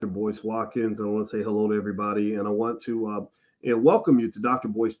Boyce Watkins. I want to say hello to everybody, and I want to welcome you to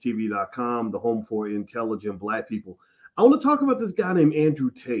drboycetv.com, the home for intelligent Black people. I want to talk about this guy named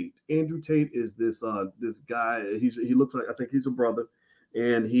Andrew Tate. Andrew Tate is this guy. He looks like, I think he's a brother,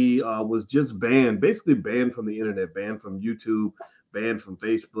 and he was just basically banned from the internet, banned from YouTube, banned from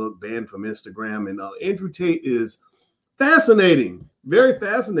Facebook, banned from Instagram. And Andrew Tate is fascinating, very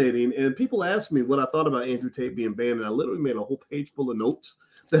fascinating. And people ask me what I thought about Andrew Tate being banned, and I literally made a whole page full of notes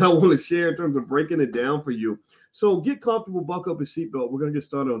that I want to share in terms of breaking it down for you. So get comfortable, buckle up your seatbelt. We're going to get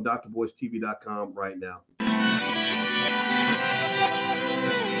started on drboycetv.com right now.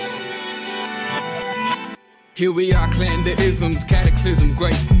 Here we are, clan the isms, cataclysm,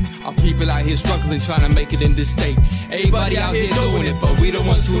 great. Our people out here struggling, trying to make it in this state. Everybody out here doing it, but we the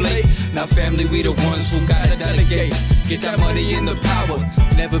ones too late. Now family, we the ones who gotta delegate. Get that money in the power,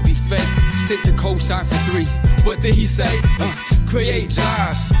 never be fake. Stick to cosign for 3. What did he say? Create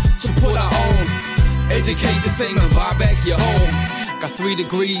jobs, support our own. Educate the same and buy back your home. Got 3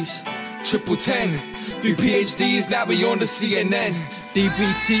 degrees, triple 10. 3 PhDs, now we on the CNN.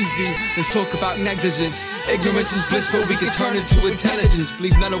 DBTV, let's talk about negligence. Ignorance is bliss, but we can turn it to intelligence.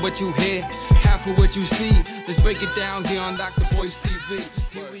 Believe none of what you hear, half of what you see. Let's break it down here on Dr. Boyce TV.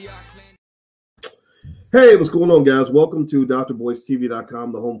 Here we are. Hey, what's going on, guys? Welcome to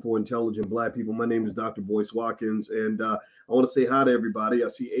drboycetv.com, the home for intelligent Black people. My name is Dr. Boyce Watkins, and I want to say hi to everybody. I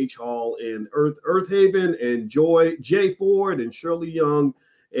see H. Hall and Earth Haven and Joy, Jay Ford and Shirley Young,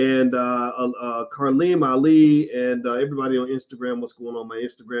 and Carlim Ali, and everybody on Instagram. What's going on? My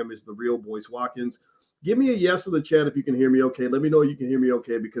Instagram is The Real Boyce Watkins. Give me a yes in the chat if you can hear me okay. Let me know you can hear me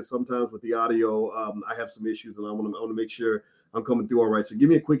okay, because sometimes with the audio, I have some issues, and I want to make sure I'm coming through all right. So give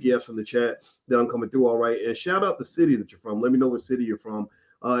me a quick yes in the chat that I'm coming through all right. And shout out the city that you're from. Let me know what city you're from.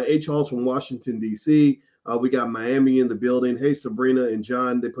 H. Hall's from Washington, D.C. We got Miami in the building. Hey, Sabrina and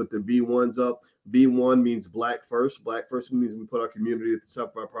John, they put the B1s up. B1 means Black First. Black First means we put our community at the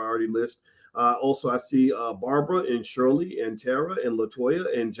top of our priority list. Also, I see Barbara and Shirley and Tara and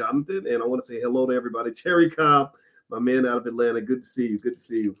Latoya and Jonathan. And I want to say hello to everybody. Terry Cobb, my man out of Atlanta. Good to see you. Good to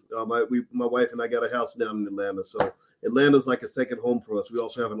see you. My wife and I got a house down in Atlanta. So Atlanta's like a second home for us. We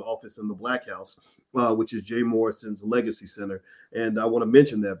also have an office in the Black House, which is Jay Morrison's Legacy Center. And I want to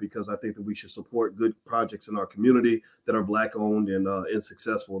mention that because I think that we should support good projects in our community that are Black owned and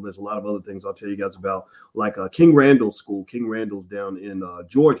successful. There's a lot of other things I'll tell you guys about, like King Randall School. King Randall's down in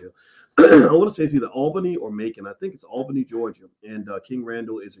Georgia. I want to say it's either Albany or Macon. I think it's Albany, Georgia. And King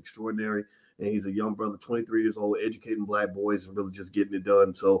Randall is extraordinary. And he's a young brother, 23 years old, educating Black boys and really just getting it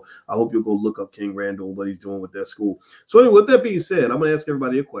done. So I hope you'll go look up King Randall and what he's doing with that school. So anyway, with that being said, I'm going to ask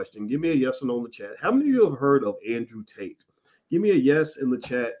everybody a question. Give me a yes or no in the chat. How many of you have heard of Andrew Tate? Give me a yes in the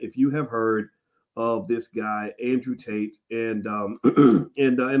chat if you have heard of this guy, Andrew Tate. And I'm going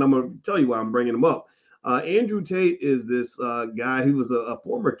to tell you why I'm bringing him up. Andrew Tate is this guy. He was a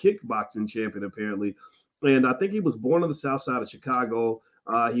former kickboxing champion, apparently. And I think he was born on the south side of Chicago.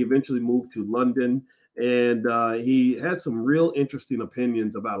 He eventually moved to London, and he has some real interesting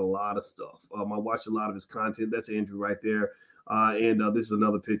opinions about a lot of stuff. I watched a lot of his content. That's Andrew right there. And this is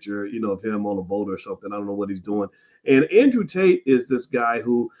another picture, of him on a boat or something. I don't know what he's doing. And Andrew Tate is this guy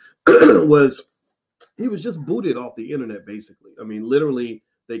who was just booted off the internet, basically. I mean, literally,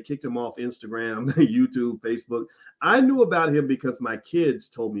 they kicked him off Instagram, YouTube, Facebook. I knew about him because my kids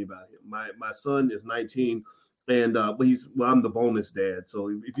told me about him. My son is 19. And but I'm the bonus dad. So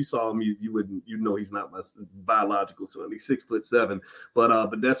if you saw him, you know he's not my biological son. He's 6'7",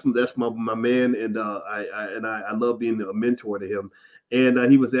 but that's my man, and I love being a mentor to him. And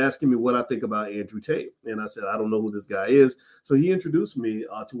he was asking me what I think about Andrew Tate, and I said I don't know who this guy is. So he introduced me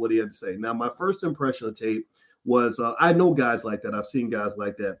to what he had to say. Now my first impression of Tate was I know guys like that. I've seen guys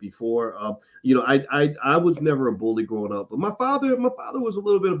like that before. I was never a bully growing up, but my father was a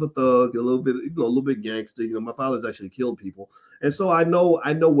little bit of a thug, a little bit gangster. My father's actually killed people, and so I know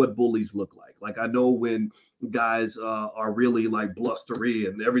what bullies look like. Like I know when guys are really like blustery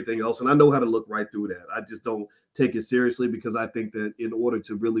and everything else, and I know how to look right through that. I just don't take it seriously because I think that in order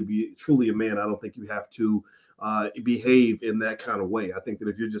to really be truly a man, I don't think you have to behave in that kind of way. I think that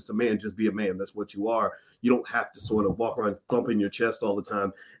if you're just a man, just be a man. That's what you are. You don't have to sort of walk around thumping your chest all the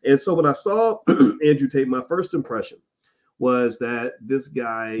time. And so when I saw Andrew Tate, my first impression was that this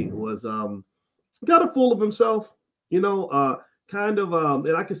guy was kind of full of himself, and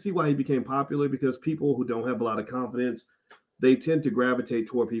I can see why he became popular, because people who don't have a lot of confidence, they tend to gravitate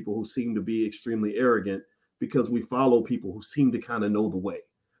toward people who seem to be extremely arrogant, because we follow people who seem to kind of know the way.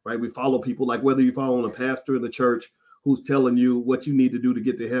 Right. We follow people, like whether you're following a pastor in the church who's telling you what you need to do to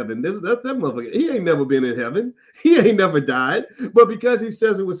get to heaven. That's that motherfucker. He ain't never been in heaven. He ain't never died. But because he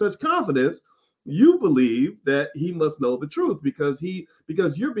says it with such confidence, you believe that he must know the truth because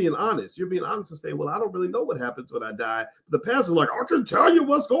you're being honest. You're being honest and saying, well, I don't really know what happens when I die. The pastor's like, I can tell you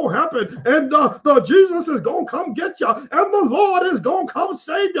what's going to happen. And the Jesus is going to come get you. And the Lord is going to come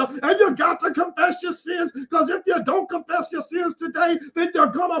save you. And you got to confess your sins, because if you don't confess your sins today, then you're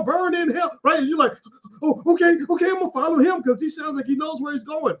going to burn in hell. Right? And you're like, oh, okay, I'm going to follow him because he sounds like he knows where he's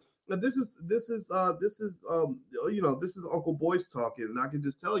going. And this is Uncle Boyce talking. And I can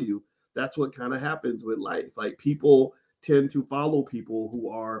just tell you, that's what kind of happens with life. Like, people tend to follow people who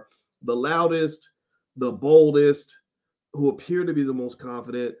are the loudest, the boldest, who appear to be the most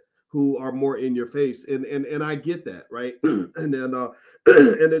confident, who are more in your face. And I get that, right? And then and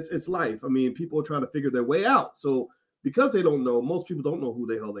it's life. I mean, people are trying to figure their way out. So because they don't know, most people don't know who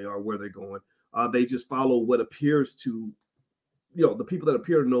the hell they are, where they're going. They just follow what appears to, the people that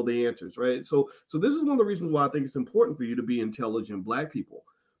appear to know the answers, right? So this is one of the reasons why I think it's important for you to be intelligent Black people.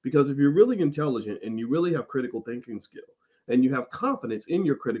 Because if you're really intelligent and you really have critical thinking skill and you have confidence in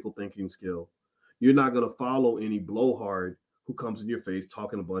your critical thinking skill, you're not going to follow any blowhard who comes in your face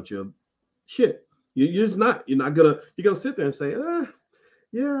talking a bunch of shit. You're just not. You're going to sit there and say,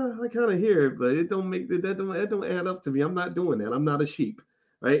 yeah, I kind of hear it, but it don't add up to me. I'm not doing that. I'm not a sheep,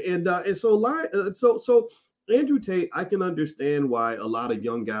 right? And so Andrew Tate, I can understand why a lot of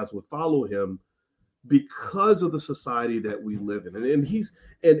young guys would follow him, because of the society that we live in.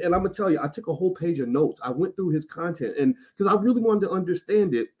 And I'm gonna tell you, I took a whole page of notes. I went through his content, and because I really wanted to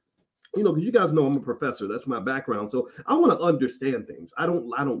understand it, because you guys know I'm a professor. That's my background. So I want to understand things. I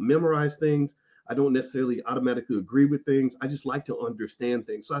don't memorize things. I don't necessarily automatically agree with things. I just like to understand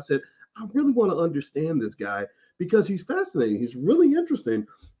things. So I said, I really want to understand this guy because he's fascinating. He's really interesting.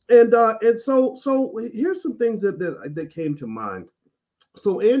 And so here's some things that came to mind.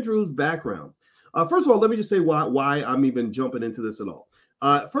 So Andrew's background. First of all, let me just say why I'm even jumping into this at all.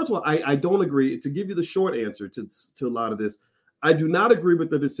 First of all, I don't agree. To give you the short answer to a lot of this, I do not agree with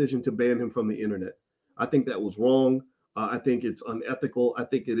the decision to ban him from the internet. I think that was wrong. I think it's unethical. I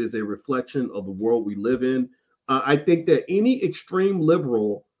think it is a reflection of the world we live in. I think that any extreme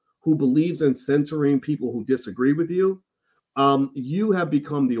liberal who believes in censoring people who disagree with you, you have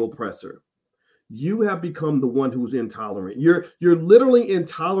become the oppressor. You have become the one who's intolerant. You're literally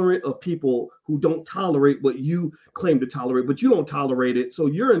intolerant of people who don't tolerate what you claim to tolerate, but you don't tolerate it. So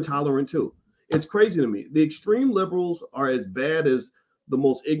you're intolerant too. It's crazy to me. The extreme liberals are as bad as the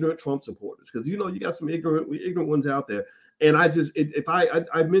most ignorant Trump supporters, because you got some ignorant ones out there. And I said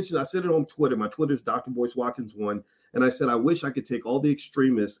it on Twitter. My Twitter is Dr. Boyce Watkins 1. And I said, I wish I could take all the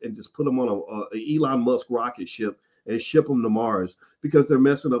extremists and just put them on a Elon Musk rocket ship and ship them to Mars, because they're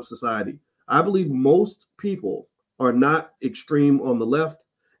messing up society. I believe most people are not extreme on the left,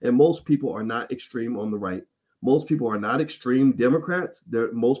 and most people are not extreme on the right. Most people are not extreme Democrats.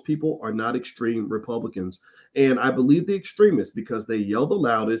 Most people are not extreme Republicans. And I believe the extremists, because they yell the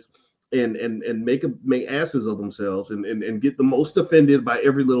loudest and make asses of themselves and get the most offended by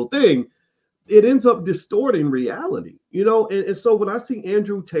every little thing, it ends up distorting reality. And so when I see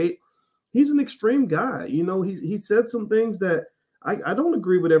Andrew Tate, he's an extreme guy. He said some things that I don't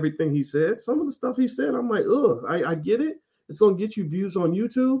agree with everything he said. Some of the stuff he said, I'm like, I get it. It's going to get you views on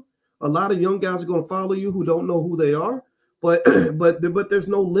YouTube. A lot of young guys are going to follow you who don't know who they are. But there's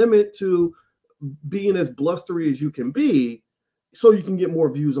no limit to being as blustery as you can be, so you can get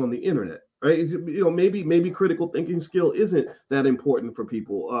more views on the internet, right? Maybe critical thinking skill isn't that important for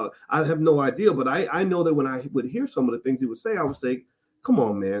people. I have no idea, but I know that when I would hear some of the things he would say, I would say, come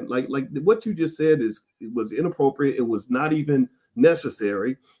on, man. Like what you just said was inappropriate. It was not even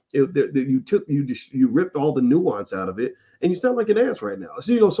necessary. You ripped all the nuance out of it, and you sound like an ass right now.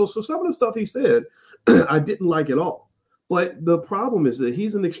 So some of the stuff he said, I didn't like at all. But the problem is that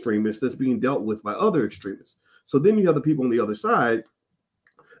he's an extremist that's being dealt with by other extremists. So then you have the people on the other side,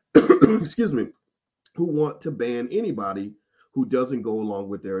 excuse me, who want to ban anybody who doesn't go along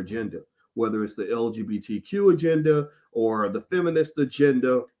with their agenda, whether it's the LGBTQ agenda or the feminist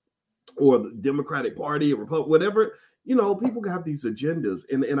agenda or the Democratic Party or Republic, whatever. People have these agendas,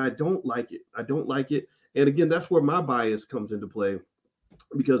 and I don't like it. I don't like it. And again, that's where my bias comes into play,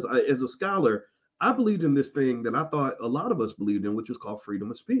 because as a scholar, I believed in this thing that I thought a lot of us believed in, which is called freedom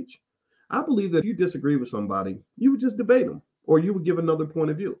of speech. I believe that if you disagree with somebody, you would just debate them, or you would give another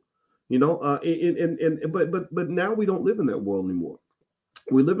point of view. But now we don't live in that world anymore.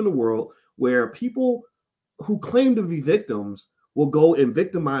 We live in a world where people who claim to be victims will go and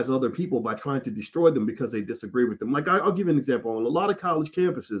victimize other people by trying to destroy them because they disagree with them. Like I'll give you an example. On a lot of college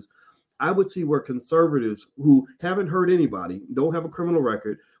campuses, I would see where conservatives who haven't hurt anybody, don't have a criminal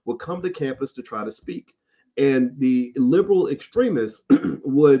record, would come to campus to try to speak. And the liberal extremists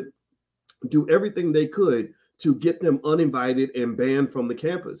would do everything they could to get them uninvited and banned from the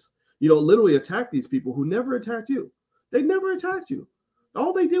campus. Literally attack these people who never attacked you. They never attacked you.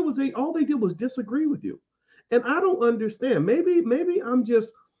 All they did was disagree with you. And I don't understand. Maybe I'm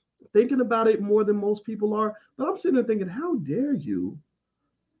just thinking about it more than most people are, but I'm sitting there thinking, how dare you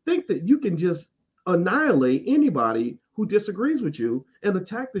think that you can just annihilate anybody who disagrees with you and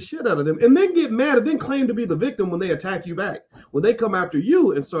attack the shit out of them, and then get mad and then claim to be the victim when they attack you back. When they come after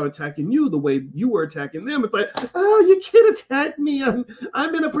you and start attacking you the way you were attacking them, it's like, oh, you can't attack me. I'm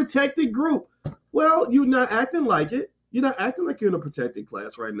in a protected group. Well, you're not acting like it. You're not acting like you're in a protected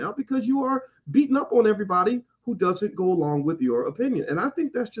class right now because you are beating up on everybody who doesn't go along with your opinion. And I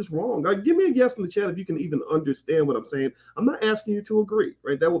think that's just wrong. Give me a yes in the chat if you can even understand what I'm saying. I'm not asking you to agree,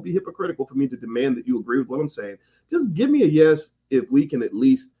 right? That would be hypocritical for me to demand that you agree with what I'm saying. Just give me a yes if we can at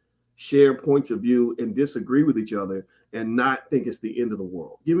least share points of view and disagree with each other and not think it's the end of the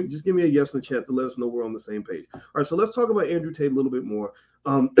world. Just give me a yes in the chat to let us know we're on the same page. All right, so let's talk about Andrew Tate a little bit more.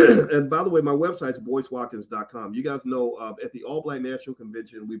 And by the way, my website's boycewatkins.com. You guys know at the All Black National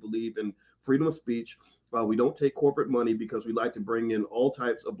Convention, we believe in freedom of speech. We don't take corporate money because we like to bring in all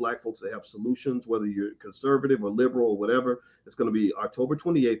types of Black folks that have solutions, whether you're conservative or liberal or whatever. It's going to be October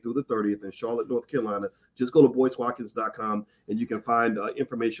 28th through the 30th in Charlotte, North Carolina. Just go to boycewatkins.com and you can find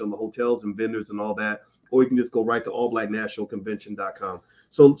information on the hotels and vendors and all that. Or you can just go right to allblacknationalconvention.com.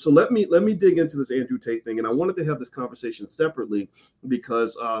 So let me dig into this Andrew Tate thing. And I wanted to have this conversation separately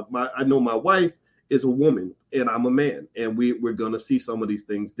because I know my wife is a woman and I'm a man. And we're going to see some of these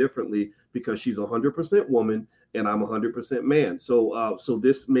things differently because she's 100% woman and I'm 100% man. So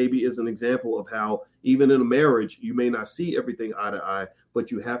this maybe is an example of how even in a marriage, you may not see everything eye to eye,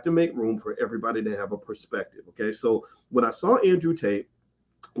 but you have to make room for everybody to have a perspective. Okay. So when I saw Andrew Tate,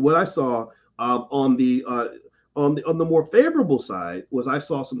 what I saw on the more favorable side was I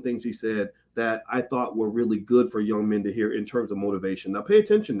saw some things he said that I thought were really good for young men to hear in terms of motivation. Now, pay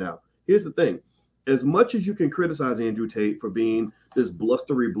attention now. Here's the thing. As much as you can criticize Andrew Tate for being this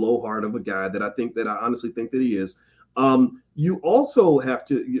blustery blowhard of a guy that I honestly think that he is, you also have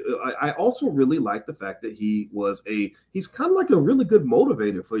to, I also really like the fact that he's kind of like a really good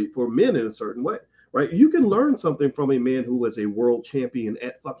motivator for men in a certain way, right? You can learn something from a man who was a world champion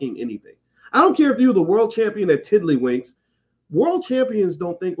at fucking anything. I don't care if you're the world champion at Tiddlywinks. World champions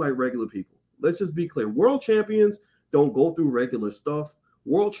don't think like regular people. Let's just be clear. World champions don't go through regular stuff.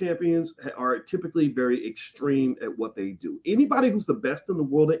 World champions are typically very extreme at what they do. Anybody who's the best in the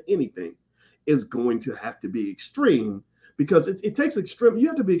world at anything is going to have to be extreme because it takes extreme. You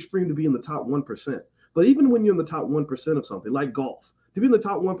have to be extreme to be in the top 1%. But even when you're in the top 1% of something like golf, to be in the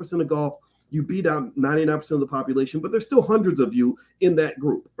top 1% of golf, you beat out 99% of the population, but there's still hundreds of you in that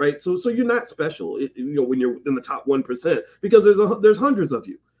group, right? So you're not special, when you're in the top 1% because there's hundreds of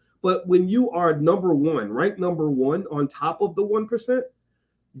you. But when you are number one, ranked number one on top of the 1%,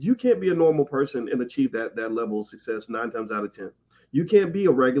 you can't be a normal person and achieve that level of success 9 times out of 10. You can't be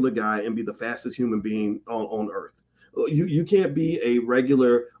a regular guy and be the fastest human being on earth. You can't be a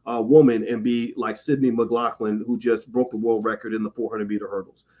regular woman and be like Sydney McLaughlin, who just broke the world record in the 400-meter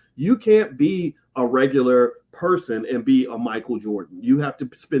hurdles. You can't be a regular person and be a Michael Jordan. You have to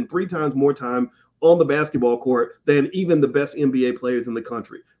spend 3 times more time on the basketball court than even the best NBA players in the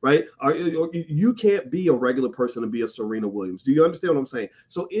country, right? You can't be a regular person and be a Serena Williams. Do you understand what I'm saying?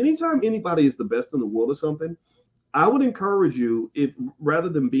 So anytime anybody is the best in the world or something, I would encourage you, if rather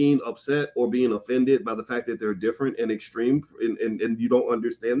than being upset or being offended by the fact that they're different and extreme and you don't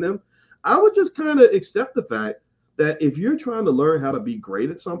understand them, I would just kind of accept the fact that if you're trying to learn how to be great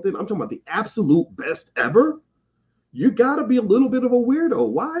at something, I'm talking about the absolute best ever, you got to be a little bit of a weirdo.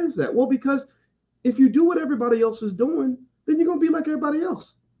 Why is that? Well, because if you do what everybody else is doing, then you're going to be like everybody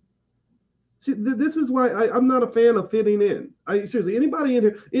else. See, this is why I'm not a fan of fitting in. Seriously, anybody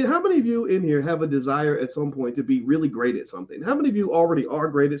in here, how many of you in here have a desire at some point to be really great at something? How many of you already are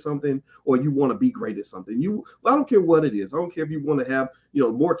great at something or you want to be great at something? I don't care what it is. I don't care if you want to have,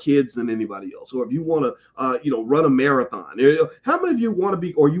 more kids than anybody else, or if you want to, run a marathon. How many of you want to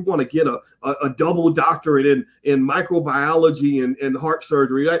be, or you want to get a double doctorate in microbiology and heart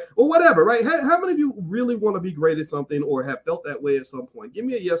surgery, right? Or whatever, right? How many of you really want to be great at something or have felt that way at some point? Give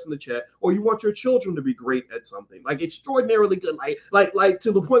me a yes in the chat. Or you want your children to be great at something, like extraordinarily good, like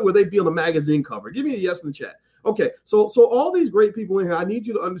to the point where they'd be on a magazine cover. Give me a yes in the chat. Okay, so all these great people in here, I need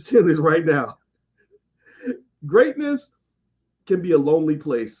you to understand this right now. Greatness can be a lonely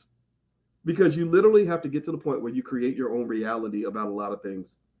place because you literally have to get to the point where you create your own reality about a lot of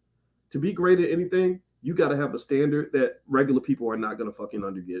things. to be great at anything, you got to have a standard that regular people are not going to fucking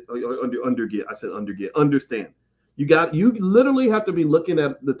understand. You literally have to be looking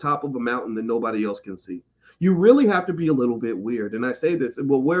at the top of a mountain that nobody else can see. You really have to be a little bit weird. And I say this,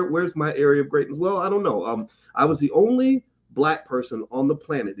 well, where's my area of greatness? Well, I don't know. I was the only Black person on the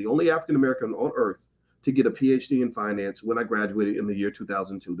planet, the only African-American on earth to get a PhD in finance when I graduated in the year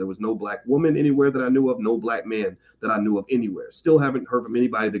 2002. There was no Black woman anywhere that I knew of, no Black man that I knew of anywhere. Still haven't heard from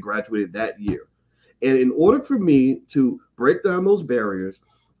anybody that graduated that year. And in order for me to break down those barriers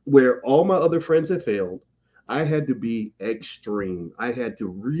where all my other friends had failed, I had to be extreme. I had to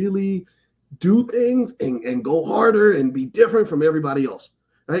really do things and go harder and be different from everybody else.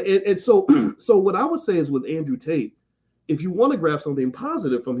 Right? And so what I would say is with Andrew Tate, if you want to grab something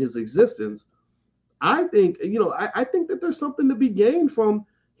positive from his existence, I think, I think that there's something to be gained from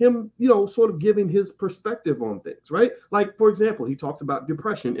him, sort of giving his perspective on things, right? Like, for example, he talks about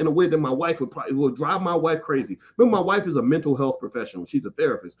depression in a way that my wife would drive my wife crazy. Remember, my wife is a mental health professional. She's a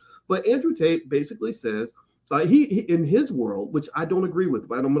therapist. But Andrew Tate basically says, he in his world, which I don't agree with,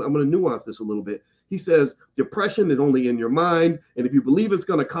 but I'm going to nuance this a little bit. He says depression is only in your mind, and if you believe it's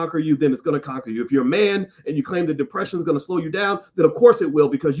going to conquer you, then it's going to conquer you. If you're a man and you claim that depression is going to slow you down, then of course it will,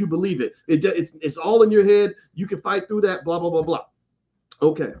 because you believe it. It's all in your head. You can fight through that. Blah blah blah blah.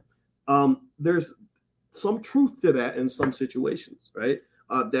 Okay, there's some truth to that in some situations, right?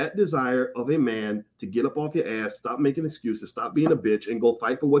 That desire of a man to get up off your ass, stop making excuses, stop being a bitch, and go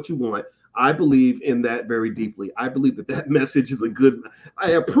fight for what you want. I believe in that very deeply. I believe that message is I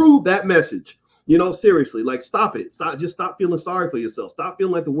approve that message. Seriously, like, stop it. Stop feeling sorry for yourself. Stop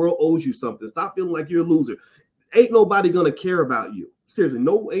feeling like the world owes you something. Stop feeling like you're a loser. Ain't nobody gonna care about you. Seriously,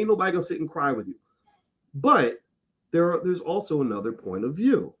 ain't nobody gonna sit and cry with you. But there's also another point of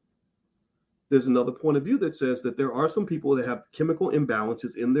view. There's another point of view that says that there are some people that have chemical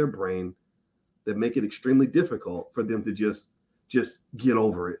imbalances in their brain that make it extremely difficult for them to just get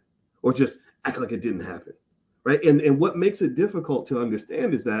over it or just act like it didn't happen, right? And what makes it difficult to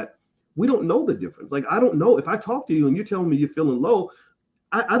understand is that we don't know the difference. Like, I don't know if I talk to you and you're telling me you're feeling low,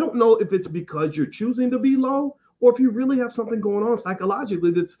 I don't know if it's because you're choosing to be low or if you really have something going on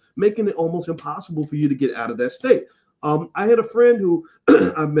psychologically that's making it almost impossible for you to get out of that state. I had a friend who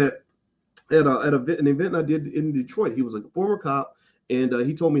I met at an event I did in Detroit. He was a former cop, and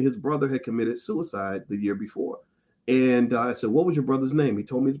he told me his brother had committed suicide the year before. And I said, "What was your brother's name?" He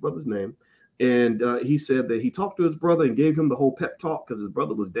told me his brother's name. And he said that he talked to his brother and gave him the whole pep talk because his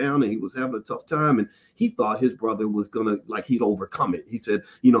brother was down and he was having a tough time. And he thought his brother was he'd overcome it. He said,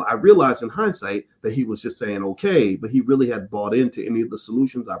 I realized in hindsight that he was just saying, okay, but he really had bought into any of the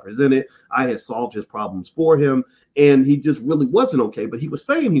solutions I presented. I had solved his problems for him. And he just really wasn't okay, but he was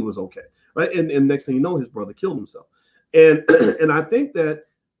saying he was okay. Right. And next thing you know, his brother killed himself. And and I think that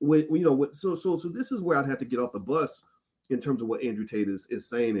so this is where I'd have to get off the bus in terms of what Andrew Tate is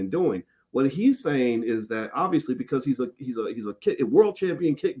saying and doing. What he's saying is that obviously because he's a world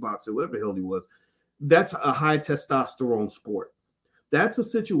champion kickboxer, whatever the hell he was, that's a high testosterone sport. That's a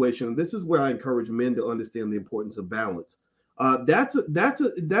situation. This is where I encourage men to understand the importance of balance. That's a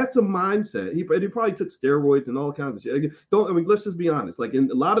mindset. He probably took steroids and all kinds of shit. Let's just be honest. Like, in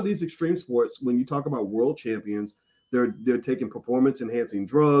a lot of these extreme sports, when you talk about world champions, they're taking performance enhancing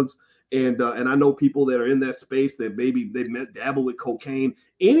drugs. And I know people that are in that space that maybe they've dabble with cocaine,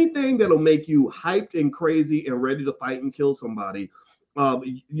 anything that'll make you hyped and crazy and ready to fight and kill somebody.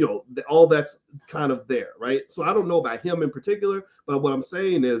 All that's kind of there, right? So I don't know about him in particular, but what I'm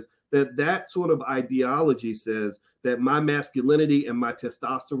saying is that sort of ideology says that my masculinity and my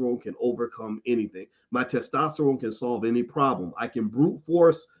testosterone can overcome anything. My testosterone can solve any problem. I can brute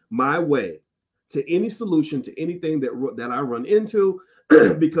force my way to any solution, to anything that I run into,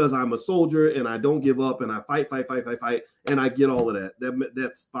 because I'm a soldier and I don't give up and I fight, and I get all of that.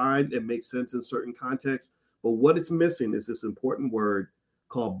 That's fine. It makes sense in certain contexts. But what it's missing is this important word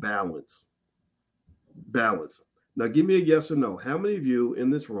called balance. Balance. Now, give me a yes or no. How many of you in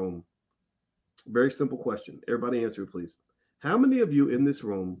this room, very simple question, everybody answer please. How many of you in this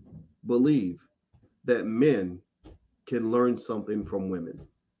room believe that men can learn something from women?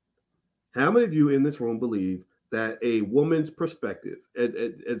 How many of you in this room believe that a woman's perspective,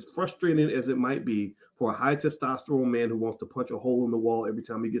 as frustrating as it might be for a high testosterone man who wants to punch a hole in the wall every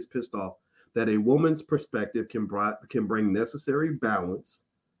time he gets pissed off, that a woman's perspective can bring necessary balance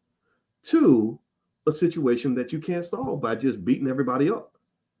to a situation that you can't solve by just beating everybody up?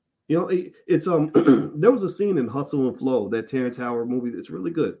 It's there was a scene in Hustle and Flow, that Terrence Howard movie that's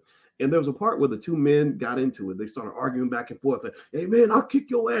really good. And there was a part where the two men got into it. They started arguing back and forth. Like, hey man, I'll kick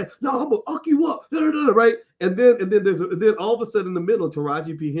your ass. No, I'm gonna fuck you up. Right? And then all of a sudden in the middle,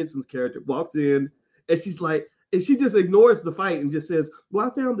 Taraji P. Henson's character walks in, and she's like, and she just ignores the fight and just says, well,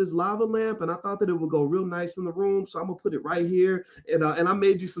 I found this lava lamp and I thought that it would go real nice in the room. So I'm going to put it right here. And I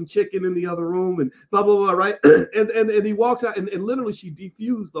made you some chicken in the other room and blah, blah, blah, right? and he walks out and literally she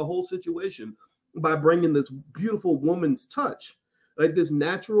defused the whole situation by bringing this beautiful woman's touch, like this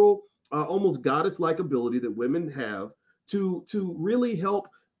natural, almost goddess-like ability that women have to really help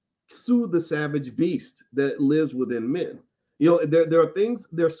soothe the savage beast that lives within men. You know, there are things,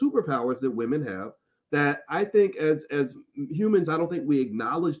 there are superpowers that women have that I think as humans, I don't think we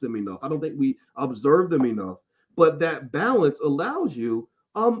acknowledge them enough. I don't think we observe them enough. But that balance allows you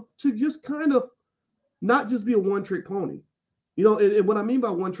to just kind of not just be a one-trick pony. You know, and what I mean by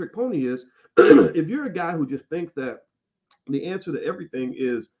one-trick pony is if you're a guy who just thinks that the answer to everything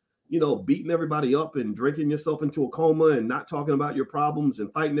is, you know, beating everybody up and drinking yourself into a coma and not talking about your problems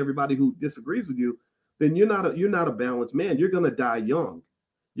and fighting everybody who disagrees with you, then you're not a balanced man. You're gonna die young.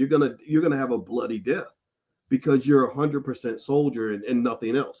 You're gonna have a bloody death because you're 100% soldier and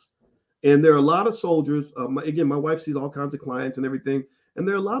nothing else. And there are a lot of soldiers. Again, my wife sees all kinds of clients and everything, and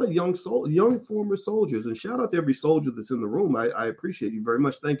there are a lot of young former soldiers. And shout out to every soldier that's in the room. I appreciate you very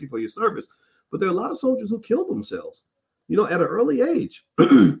much. Thank you for your service. But there are a lot of soldiers who kill themselves, you know, at an early age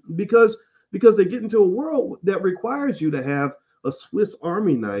because they get into a world that requires you to have a Swiss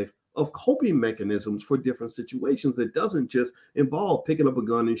Army knife of coping mechanisms for different situations that doesn't just involve picking up a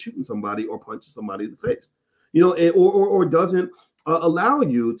gun and shooting somebody or punching somebody in the face, you know, or doesn't allow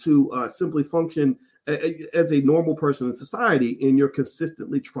you to simply function as a normal person in society in your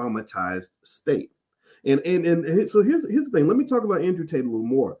consistently traumatized state. And so here's the thing. Let me talk about Andrew Tate a little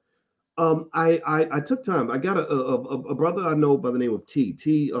more. I took time. I got a brother I know by the name of T.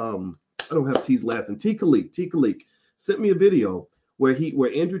 I don't have T's last name. T. Khalik sent me a video where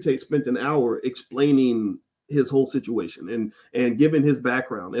Andrew Tate spent an hour explaining his whole situation and giving his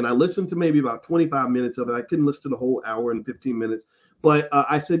background. And I listened to maybe about 25 minutes of it. I couldn't listen to the whole hour and 15 minutes, but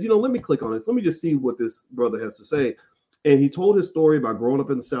I said, you know, let me click on this. Let me just see what this brother has to say. And he told his story about growing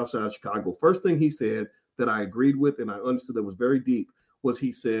up in the South Side of Chicago. First thing he said that I agreed with and I understood that was very deep was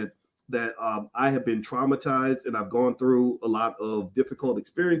he said that I have been traumatized and I've gone through a lot of difficult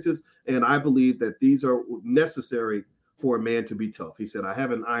experiences. And I believe that these are necessary for a man to be tough. He said, I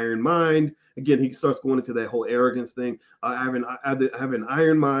have an iron mind. Again, he starts going into that whole arrogance thing. I have an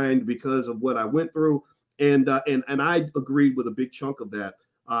iron mind because of what I went through. And I agreed with a big chunk of that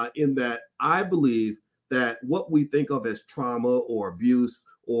in that I believe that what we think of as trauma or abuse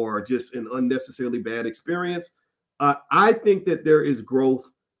or just an unnecessarily bad experience, I think that there is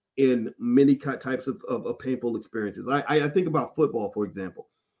growth in many types of painful experiences. I think about football, for example.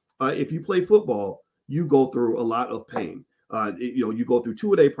 If you play football, you go through a lot of pain. You go through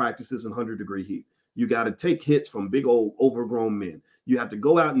 2-a-day practices in 100-degree heat. You got to take hits from big old overgrown men. You have to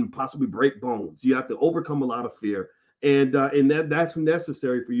go out and possibly break bones. You have to overcome a lot of fear. And that's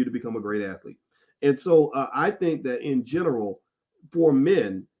necessary for you to become a great athlete. And so I think that in general, for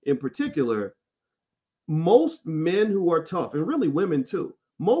men in particular, most men who are tough, and really women too,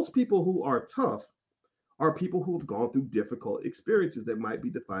 most people who are tough are people who have gone through difficult experiences that might be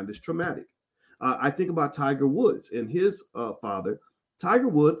defined as traumatic. I think about Tiger Woods and his father. Tiger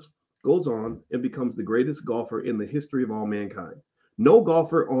Woods goes on and becomes the greatest golfer in the history of all mankind. No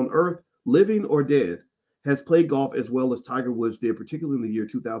golfer on earth, living or dead, has played golf as well as Tiger Woods did, particularly in the year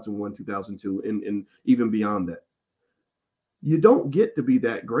 2001, 2002, and even beyond that. You don't get to be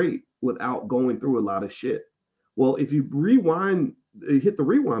that great without going through a lot of shit. Well, if you hit the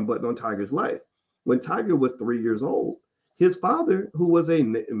rewind button on Tiger's life, when Tiger was 3 years old, his father, who was a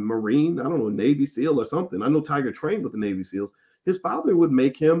Marine, I don't know, Navy SEAL or something. I know Tiger trained with the Navy SEALs. His father would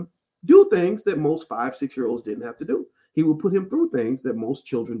make him do things that most 5-6-year-olds didn't have to do. He would put him through things that most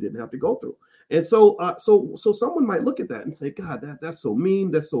children didn't have to go through. And so someone might look at that and say, God, that's so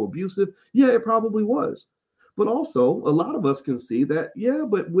mean. That's so abusive. Yeah, it probably was. But also a lot of us can see that, yeah,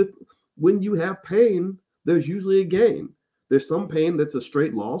 but when you have pain, there's usually a gain. There's some pain that's a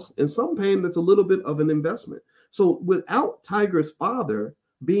straight loss and some pain that's a little bit of an investment. So without Tiger's father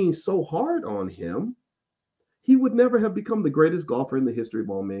being so hard on him, he would never have become the greatest golfer in the history of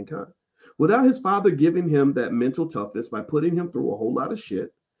all mankind. Without his father giving him that mental toughness by putting him through a whole lot of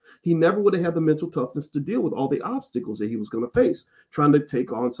shit, he never would have had the mental toughness to deal with all the obstacles that he was going to face, trying to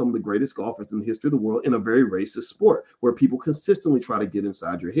take on some of the greatest golfers in the history of the world in a very racist sport where people consistently try to get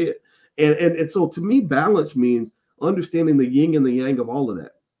inside your head. And so to me, balance means understanding the yin and the yang of all of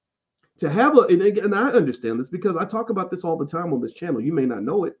that. To have and I understand this because I talk about this all the time on this channel. You may not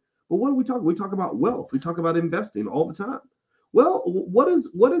know it, But what do we talk? We talk about wealth. We talk about investing all the time. Well, what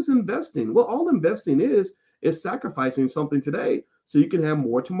is investing? Well, all investing is sacrificing something today so you can have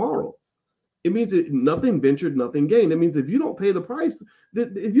more tomorrow. It means that nothing ventured, nothing gained. It means if you don't pay the price,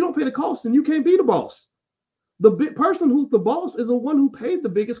 if you don't pay the cost, then you can't be the boss. The big person who's the boss is the one who paid the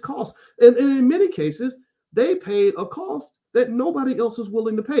biggest cost. And in many cases, they paid a cost that nobody else is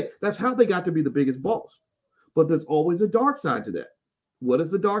willing to pay. That's how they got to be the biggest boss. But there's always a dark side to that. What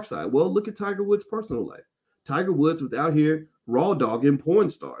is the dark side? Well, look at Tiger Woods' personal life. Tiger Woods was out here raw dogging porn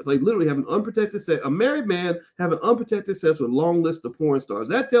stars, like literally having unprotected sex. A married man having unprotected sex with a long list of porn stars.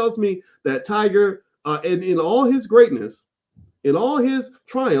 That tells me that Tiger, in all his greatness, in all his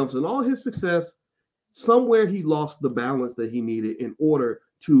triumphs, and all his success, somewhere he lost the balance that he needed in order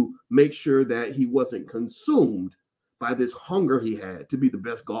to make sure that he wasn't consumed by this hunger he had to be the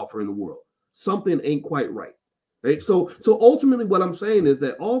best golfer in the world. Something ain't quite right. Right. So ultimately what I'm saying is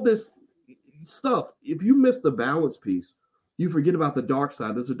that all this stuff, if you miss the balance piece, you forget about the dark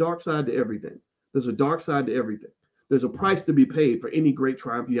side. There's a dark side to everything. There's a dark side to everything. There's a price to be paid for any great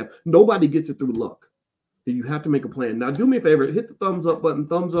triumph you have. Nobody gets it through luck. You have to make a plan. Now, do me a favor, hit the thumbs up button,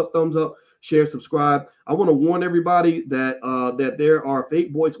 thumbs up, share, subscribe. I want to warn everybody that that there are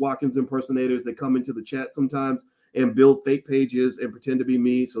fake Boyce Watkins impersonators that come into the chat sometimes and build fake pages and pretend to be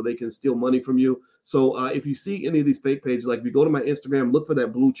me so they can steal money from you. So if you see any of these fake pages, like if you go to my Instagram, look for that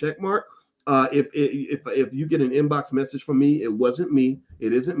blue check mark. If you get an inbox message from me, it wasn't me.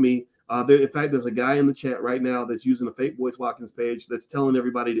 It isn't me. In fact, there's a guy in the chat right now that's using a fake Boyce Watkins page that's telling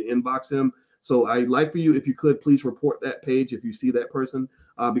everybody to inbox him. So I'd like for you, if you could, please report that page if you see that person,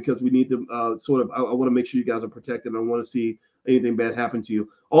 because we need to I want to make sure you guys are protected. I don't want to see anything bad happen to you.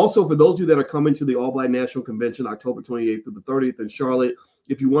 Also, for those of you that are coming to the All Black National Convention, October 28th through the 30th in Charlotte,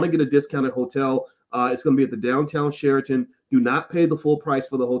 if you want to get a discounted hotel, it's going to be at the downtown Sheraton. Do not pay the full price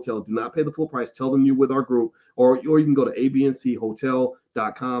for the hotel. Do not pay the full price. Tell them you're with our group, or you can go to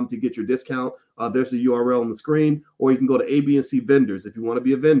abnchotel.com to get your discount. There's the URL on the screen, or you can go to ABC Vendors. If you want to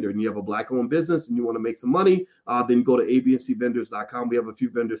be a vendor and you have a Black-owned business and you want to make some money, then go to abnchvendors.com. We have a few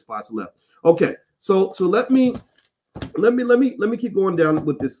vendor spots left. Okay, so let me keep going down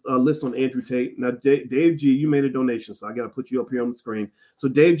with this list on Andrew Tate. Now, Dave G, you made a donation, so I got to put you up here on the screen. So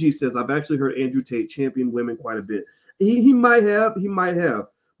Dave G says, I've actually heard Andrew Tate champion women quite a bit. He might have,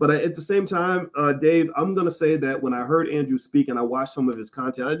 but at the same time, Dave, I'm going to say that when I heard Andrew speak and I watched some of his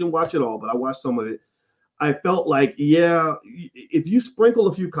content, I didn't watch it all, but I watched some of it. I felt like, yeah, if you sprinkle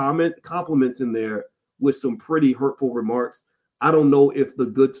a few compliments in there with some pretty hurtful remarks, I don't know if the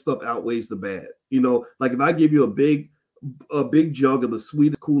good stuff outweighs the bad. You know, like if I give you a big jug of the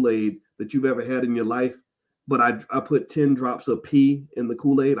sweetest Kool-Aid that you've ever had in your life, but I put 10 drops of pee in the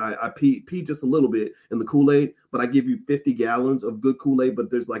Kool-Aid. I pee just a little bit in the Kool-Aid, but I give you 50 gallons of good Kool-Aid, but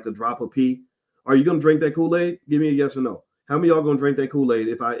there's like a drop of pee. Are you going to drink that Kool-Aid? Give me a yes or no. How many of y'all going to drink that Kool-Aid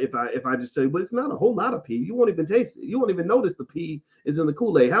if I just tell you, but it's not a whole lot of pee. You won't even taste it. You won't even notice the pee is in the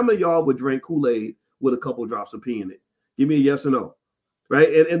Kool-Aid. How many of y'all would drink Kool-Aid with a couple of drops of pee in it? Give me a yes or no. Right?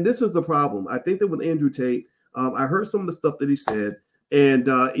 And this is the problem. I think that with Andrew Tate, I heard some of the stuff that he said. And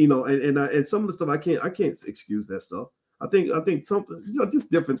and some of the stuff I can't excuse that stuff. I think some just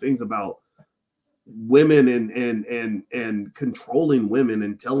different things about women and controlling women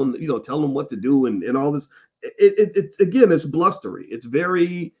and telling them what to do and all this. It's again, it's blustery. It's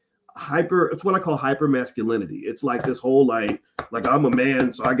very hyper. It's what I call hyper masculinity. It's like this whole like I'm a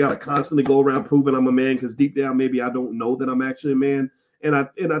man, so I gotta constantly go around proving I'm a man because deep down maybe I don't know that I'm actually a man. And I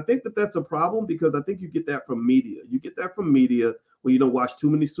think that that's a problem because I think you get that from media. You get that from media when you don't watch too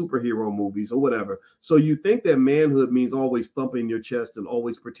many superhero movies or whatever. So you think that manhood means always thumping your chest and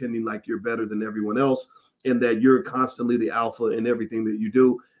always pretending like you're better than everyone else and that you're constantly the alpha in everything that you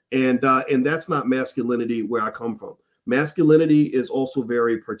do. And that's not masculinity where I come from. Masculinity is also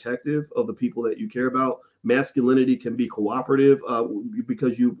very protective of the people that you care about. Masculinity can be cooperative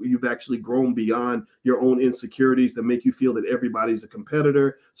because you've actually grown beyond your own insecurities that make you feel that everybody's a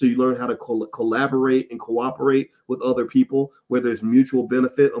competitor. So you learn how to collaborate and cooperate with other people where there's mutual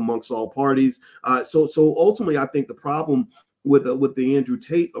benefit amongst all parties. So ultimately, I think the problem with the Andrew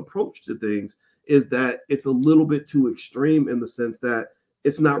Tate approach to things is that it's a little bit too extreme in the sense that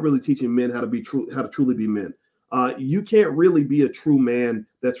it's not really teaching men how to truly be men. You can't really be a true man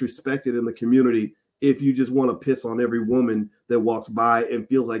that's respected in the community if you just want to piss on every woman that walks by and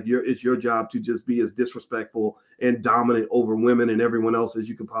feels like it's your job to just be as disrespectful and dominant over women and everyone else as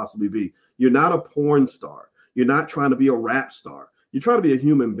you could possibly be. You're not a porn star. You're not trying to be a rap star. You're trying to be a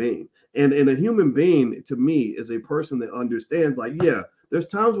human being. And a human being, to me, is a person that understands, like, yeah, there's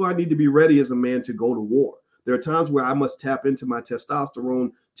times where I need to be ready as a man to go to war. There are times where I must tap into my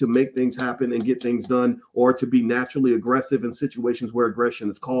testosterone to make things happen and get things done, or to be naturally aggressive in situations where aggression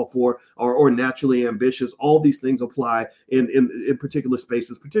is called for, or naturally ambitious. All these things apply in particular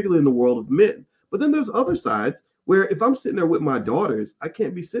spaces, particularly in the world of men. But then there's other sides where if I'm sitting there with my daughters, I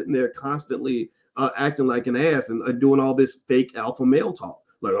can't be sitting there constantly acting like an ass and doing all this fake alpha male talk.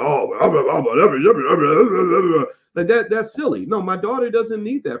 Like, like that's silly. No, my daughter doesn't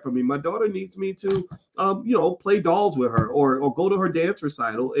need that from me. My daughter needs me to, play dolls with her, or go to her dance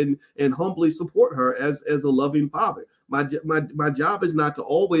recital and humbly support her as a loving father. My job is not to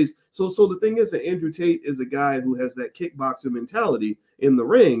always. So the thing is that Andrew Tate is a guy who has that kickboxer mentality in the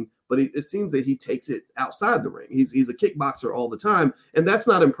ring, but it seems that he takes it outside the ring. He's a kickboxer all the time, and that's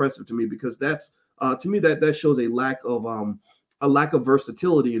not impressive to me, because that's to me that shows a lack of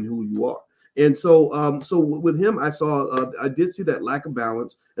versatility in who you are. And so with him, I did see that lack of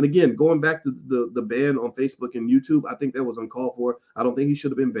balance. And again, going back to the ban on Facebook and YouTube, I think that was uncalled for. I don't think he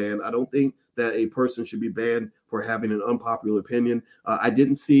should have been banned. I don't think that a person should be banned for having an unpopular opinion. I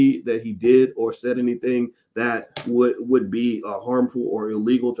didn't see that he did or said anything that would be harmful or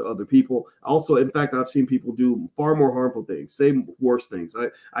illegal to other people. Also, in fact, I've seen people do far more harmful things, say worse things.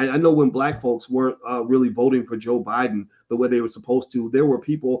 I know when Black folks weren't really voting for Joe Biden the way they were supposed to, there were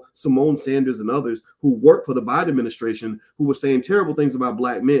people, Simone Sanders and others, who worked for the Biden administration, who were saying terrible things about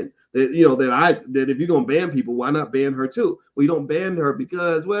Black men. That if you're gonna ban people, why not ban her too? Well, you don't ban her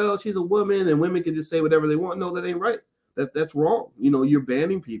because, well, she's a woman and women can just say whatever they want. No, that ain't right. That's wrong. You're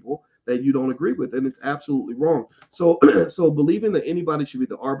banning people that you don't agree with, and it's absolutely wrong. So believing that anybody should be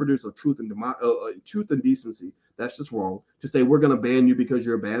the arbiters of truth and decency, that's just wrong. To say we're going to ban you because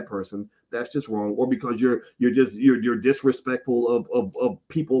you're a bad person, that's just wrong. Or because you're disrespectful of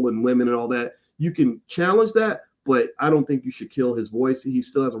people and women and all that. You can challenge that, but I don't think you should kill his voice. He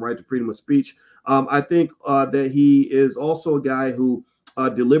still has a right to freedom of speech. I think that he is also a guy who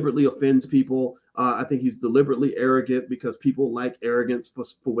deliberately offends people. I think he's deliberately arrogant because people like arrogance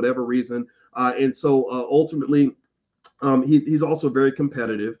for whatever reason. And so ultimately, he's also very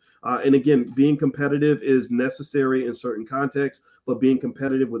competitive. And again, being competitive is necessary in certain contexts, but being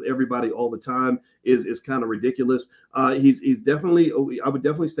competitive with everybody all the time is kind of ridiculous. He's definitely, I would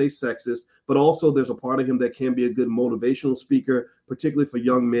definitely say, sexist, but also there's a part of him that can be a good motivational speaker, particularly for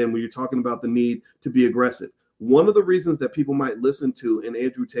young men when you're talking about the need to be aggressive. One of the reasons that people might listen to in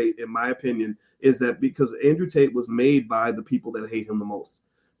Andrew Tate, in my opinion, is that because Andrew Tate was made by the people that hate him the most.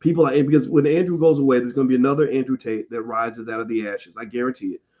 Because when Andrew goes away, there's going to be another Andrew Tate that rises out of the ashes. I guarantee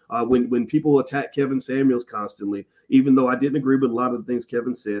it. When people attack Kevin Samuels constantly, even though I didn't agree with a lot of the things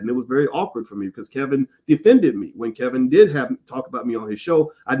Kevin said, and it was very awkward for me because Kevin defended me when Kevin did talk about me on his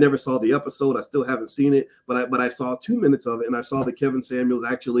show. I never saw the episode. I still haven't seen it, but I saw 2 minutes of it, and I saw that Kevin Samuels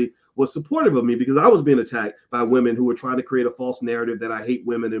actually was supportive of me because I was being attacked by women who were trying to create a false narrative that I hate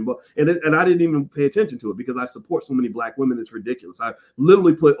women, and I didn't even pay attention to it because I support so many Black women. It's ridiculous. I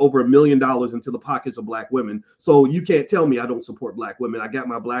literally put over $1 million into the pockets of Black women, so you can't tell me I don't support Black women. I got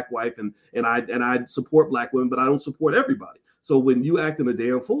my Black wife, and I support Black women, but I don't support everybody. So when you acting a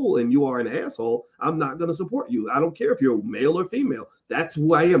damn fool and you are an asshole, I'm not going to support you. I don't care if you're male or female. That's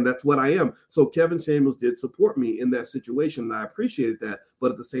who I am. That's what I am. So Kevin Samuels did support me in that situation, and I appreciated that.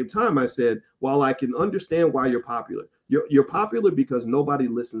 But at the same time, I said, while I can understand why you're popular, you're popular because nobody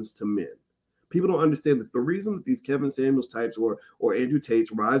listens to men. People don't understand this. The reason that these Kevin Samuels types or Andrew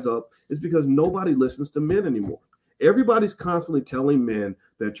Tates rise up is because nobody listens to men anymore. Everybody's constantly telling men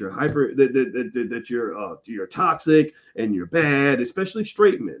that you're that you're toxic and you're bad, especially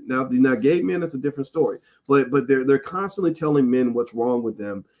straight men. Now gay men, that's a different story. But they're constantly telling men what's wrong with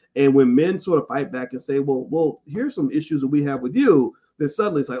them. And when men sort of fight back and say, well, here's some issues that we have with you, then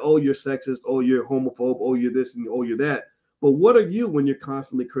suddenly it's like, oh, you're sexist, oh, you're homophobe, oh, you're this, and oh, you're that. But what are you when you're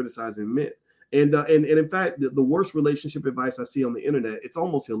constantly criticizing men? And in fact, the worst relationship advice I see on the internet, it's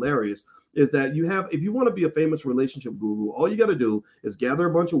almost hilarious, is that if you want to be a famous relationship guru, all you got to do is gather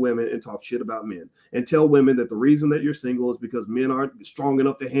a bunch of women and talk shit about men and tell women that the reason that you're single is because men aren't strong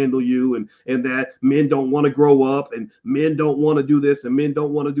enough to handle you, and that men don't want to grow up, and men don't want to do this, and men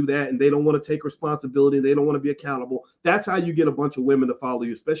don't want to do that, and they don't want to take responsibility, they don't want to be accountable. That's how you get a bunch of women to follow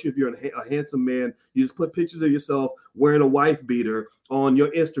you, especially if you're a handsome man. You just put pictures of yourself wearing a wife beater on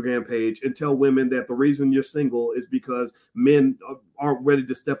your Instagram page and tell women that the reason you're single is because men aren't ready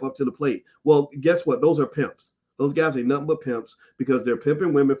to step up to the plate. Well, guess what? Those are pimps. Those guys ain't nothing but pimps because they're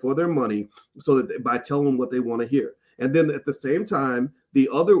pimping women for their money so that by telling them what they want to hear. And then at the same time, the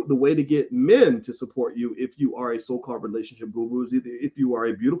way to get men to support you if you are a so-called relationship guru is either if you are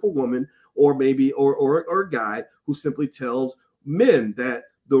a beautiful woman or maybe or a guy who simply tells men that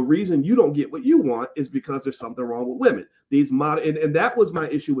The reason you don't get what you want is because there's something wrong with women. These modern, and that was my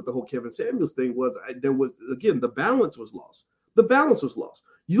issue with the whole Kevin Samuels thing was there was, again, the balance was lost. The balance was lost.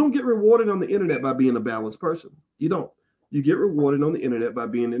 You don't get rewarded on the internet by being a balanced person. You don't. You get rewarded on the internet by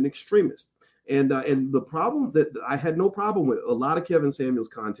being an extremist. And the problem that I had no problem with a lot of Kevin Samuels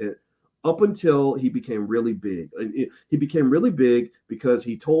content up until he became really big. He became really big because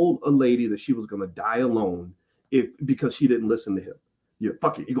he told a lady that she was going to die alone because she didn't listen to him. Yeah,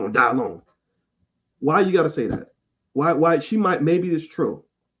 fuck it, you're going to die alone. Why you got to say that? Why she might, maybe it's true.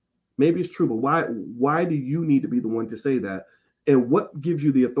 Maybe it's true, but why do you need to be the one to say that? And what gives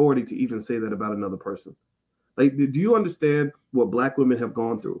you the authority to even say that about another person? Like, do you understand what Black women have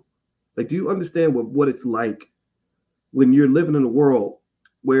gone through? Like, do you understand what it's like when you're living in a world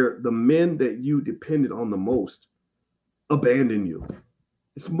where the men that you depended on the most abandon you?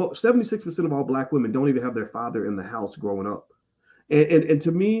 76% of all Black women don't even have their father in the house growing up. And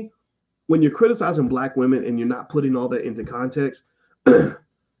to me, when you're criticizing Black women and you're not putting all that into context,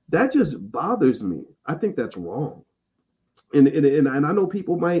 that just bothers me. I think that's wrong. And I know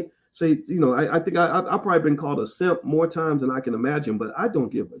people might say, you know, I think I've probably been called a simp more times than I can imagine, but I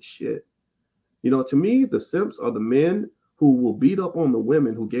don't give a shit. You know, to me, the simps are the men who will beat up on the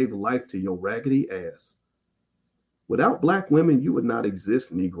women who gave life to your raggedy ass. Without Black women, you would not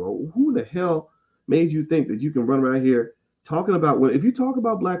exist, Negro. Who the hell made you think that you can run around here talking about women? If you talk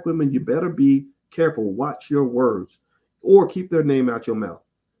about Black women, you better be careful. Watch your words or keep their name out your mouth.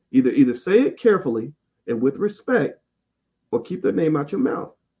 Either say it carefully and with respect or keep their name out your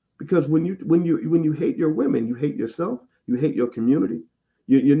mouth. Because when you hate your women, you hate yourself, you hate your community.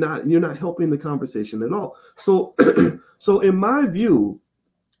 You're not helping the conversation at all. So so in my view,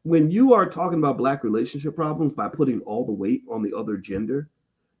 when you are talking about Black relationship problems by putting all the weight on the other gender,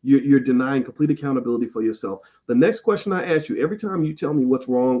 you're denying complete accountability for yourself. The next question I ask you, every time you tell me what's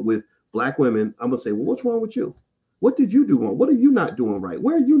wrong with Black women, I'm gonna say, well, what's wrong with you? What did you do wrong? What are you not doing right?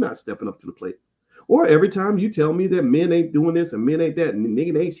 Where are you not stepping up to the plate? Or every time you tell me that men ain't doing this and men ain't that and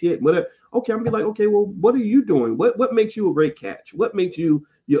nigga ain't shit, whatever. Okay, I'm gonna be like, okay, well, what are you doing? What makes you a great catch? What makes you're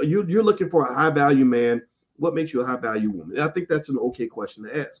looking for a high value man? What makes you a high value woman? And I think that's an okay question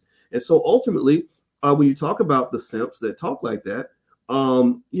to ask. And so ultimately, when you talk about the simps that talk like that,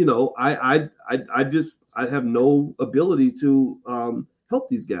 you know, I have no ability to help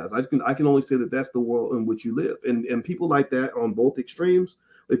these guys. I can only say that that's the world in which you live. And people like that on both extremes,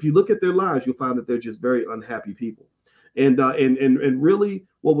 if you look at their lives, you'll find that they're just very unhappy people. And really,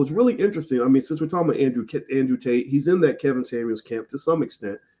 what was really interesting, I mean, since we're talking about Andrew Tate, he's in that Kevin Samuels camp to some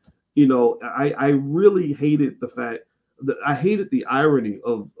extent. You know, I really hated the fact that I hated the irony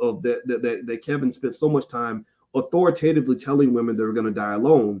of that Kevin spent so much time authoritatively telling women they were going to die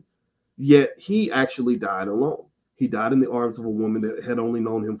alone, yet he actually died alone. He died in the arms of a woman that had only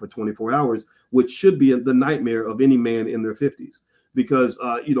known him for 24 hours, which should be the nightmare of any man in their 50s. Because,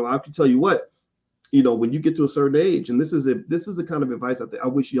 you know, I can tell you what, you know, when you get to a certain age, and this is a kind of advice I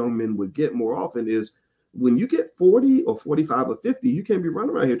wish young men would get more often, is when you get 40 or 45 or 50, you can't be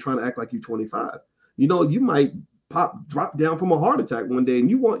running around here trying to act like you're 25. You know, you might drop down from a heart attack one day, and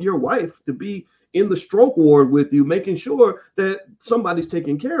you want your wife to be in the stroke ward with you, making sure that somebody's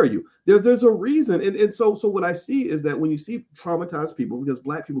taking care of you. There's a reason. And so what I see is that when you see traumatized people, because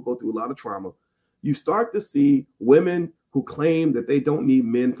Black people go through a lot of trauma, you start to see women who claim that they don't need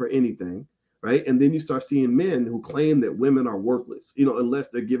men for anything, right? And then you start seeing men who claim that women are worthless, you know, unless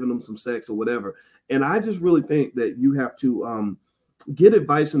they're giving them some sex or whatever. And I just really think that you have to get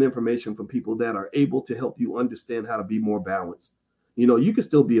advice and information from people that are able to help you understand how to be more balanced. You know, you can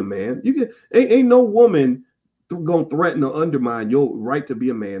still be a man. You can ain't no woman gonna threaten or undermine your right to be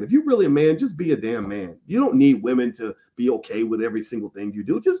a man. If you're really a man, just be a damn man. You don't need women to be okay with every single thing you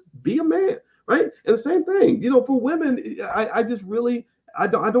do. Just be a man, right? And the same thing, you know, for women, I just really I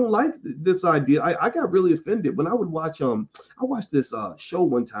don't like this idea. I got really offended when I would watch I watched this show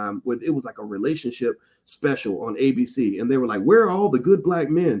one time where it was like a relationship special on ABC, and they were like, where are all the good Black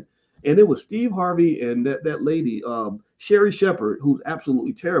men? And it was Steve Harvey and that lady, Sherry Shepherd, who's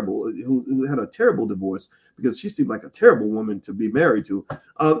absolutely terrible, who had a terrible divorce because she seemed like a terrible woman to be married to.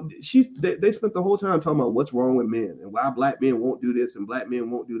 They spent the whole time talking about what's wrong with men and why Black men won't do this and Black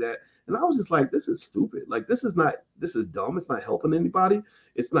men won't do that. And I was just like, this is stupid. Like, this is dumb. It's not helping anybody.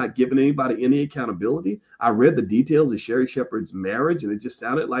 It's not giving anybody any accountability. I read the details of Sherry Shepherd's marriage, and it just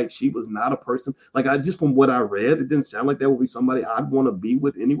sounded like she was not a person. Like, just from what I read, it didn't sound like that would be somebody I'd want to be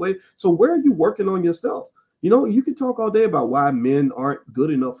with anyway. So where are you working on yourself? You know, you can talk all day about why men aren't good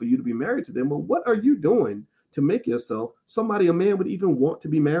enough for you to be married to them, but what are you doing to make yourself somebody a man would even want to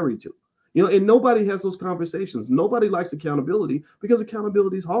be married to? And nobody has those conversations. Nobody likes accountability because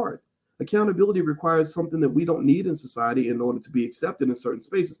accountability is hard. Accountability requires something that we don't need in society in order to be accepted in certain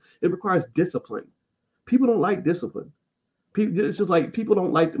spaces. It requires discipline. People don't like discipline. It's just like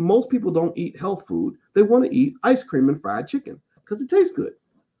most people don't eat health food. They want to eat ice cream and fried chicken because it tastes good,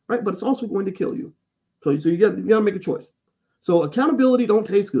 right? But it's also going to kill you. So you got to make a choice. So accountability don't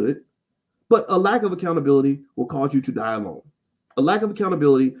taste good, but a lack of accountability will cause you to die alone. A lack of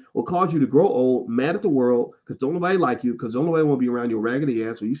accountability will cause you to grow old, mad at the world, because don't nobody like you, because don't nobody want to be around your raggedy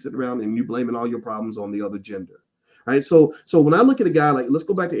ass when you sit around and you blaming all your problems on the other gender. Right. So when I look at a guy like, let's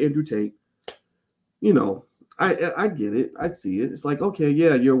go back to Andrew Tate, I get it. I see it. It's like, okay,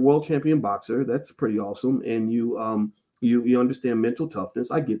 yeah, you're a world champion boxer. That's pretty awesome. And you understand mental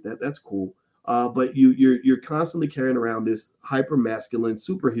toughness. I get that. That's cool. But you're constantly carrying around this hyper masculine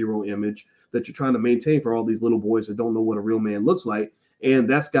superhero image that you're trying to maintain for all these little boys that don't know what a real man looks like. And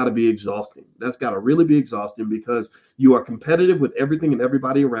that's got to be exhausting. That's got to really be exhausting because you are competitive with everything and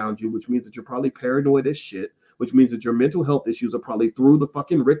everybody around you, which means that you're probably paranoid as shit, which means that your mental health issues are probably through the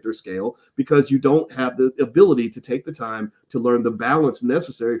fucking Richter scale because you don't have the ability to take the time to learn the balance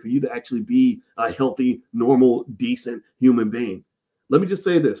necessary for you to actually be a healthy, normal, decent human being. Let me just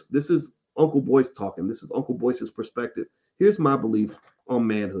say this. This is Uncle Boyce talking. This is Uncle Boyce's perspective. Here's my belief on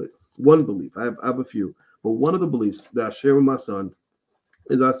manhood. One belief. I have a few, but one of the beliefs that I share with my son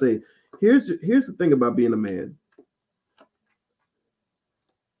is I say, here's the thing about being a man.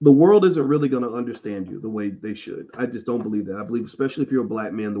 The world isn't really going to understand you the way they should. I just don't believe that. I believe, especially if you're a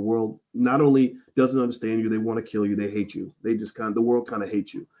black man, the world not only doesn't understand you, they want to kill you. They hate you. The world kind of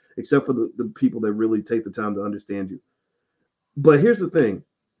hates you, except for the people that really take the time to understand you. But here's the thing.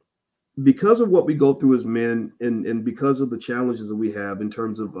 Because of what we go through as men and because of the challenges that we have in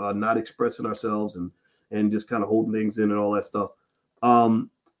terms of not expressing ourselves and just kind of holding things in and all that stuff,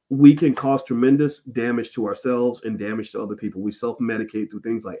 we can cause tremendous damage to ourselves and damage to other people. We self-medicate through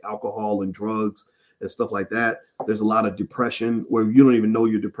things like alcohol and drugs and stuff like that. There's a lot of depression where you don't even know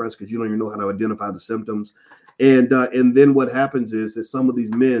you're depressed because you don't even know how to identify the symptoms. And then what happens is that some of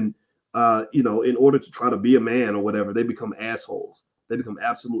these men, in order to try to be a man or whatever, they become assholes. They become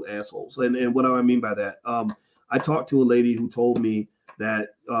absolute assholes. And what do I mean by that? I talked to a lady who told me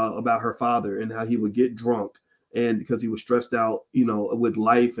that about her father and how he would get drunk. And because he was stressed out, with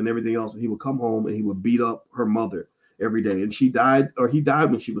life and everything else, and he would come home and he would beat up her mother every day. And he died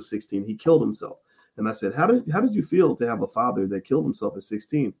when she was 16. He killed himself. And I said, how did you feel to have a father that killed himself at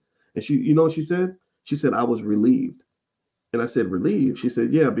 16? And she, you know what she said? She said, I was relieved. And I said, relieved? She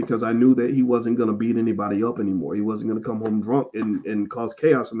said, yeah, because I knew that he wasn't going to beat anybody up anymore. He wasn't going to come home drunk and cause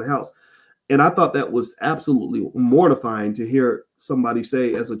chaos in the house. And I thought that was absolutely mortifying to hear somebody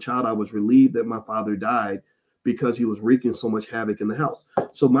say, as a child, I was relieved that my father died because he was wreaking so much havoc in the house.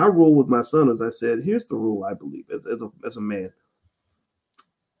 So my rule with my son is I said, here's the rule I believe as a man.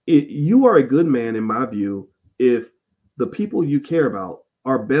 You are a good man, in my view, if the people you care about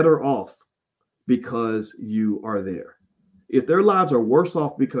are better off because you are there. If their lives are worse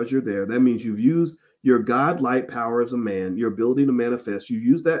off because you're there, that means you've used your God-like power as a man, your ability to manifest. You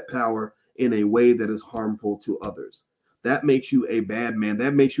use that power in a way that is harmful to others. That makes you a bad man.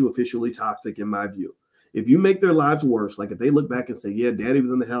 That makes you officially toxic, in my view. If you make their lives worse, like if they look back and say, yeah, daddy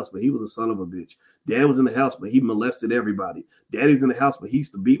was in the house, but he was a son of a bitch. Dad was in the house, but he molested everybody. Daddy's in the house, but he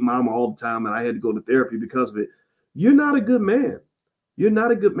used to beat mama all the time, and I had to go to therapy because of it. You're not a good man. You're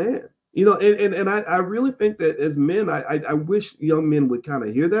not a good man. And I really think that as men, I wish young men would kind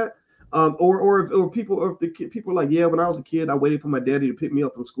of hear that. Or people are like, yeah, when I was a kid, I waited for my daddy to pick me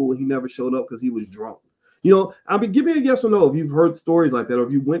up from school and he never showed up because he was drunk. Give me a yes or no if you've heard stories like that or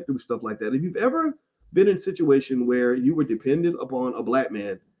if you went through stuff like that. If you've ever been in a situation where you were dependent upon a black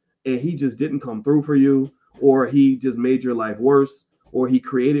man and he just didn't come through for you, or he just made your life worse, or he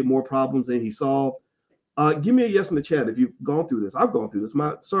created more problems than he solved. Give me a yes in the chat if you've gone through this. I've gone through this.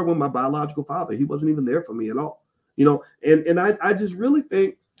 Started with my biological father. He wasn't even there for me at all. And I just really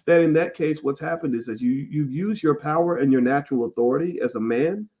think that in that case, what's happened is that you've used your power and your natural authority as a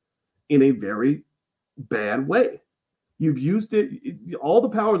man in a very bad way. You've used it. All the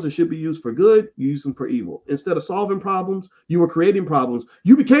powers that should be used for good, you use them for evil. Instead of solving problems, you were creating problems.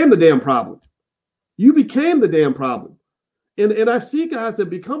 You became the damn problem. You became the damn problem. And I see guys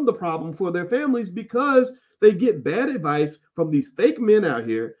that become the problem for their families because they get bad advice from these fake men out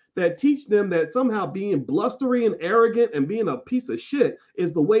here that teach them that somehow being blustery and arrogant and being a piece of shit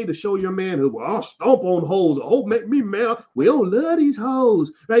is the way to show your manhood. Well, I'll stomp on hoes. Oh, make me man. We don't love these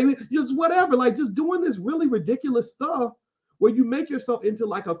hoes, right? Just whatever, like just doing this really ridiculous stuff where you make yourself into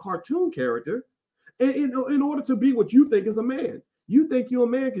like a cartoon character in order to be what you think is a man. You think you're a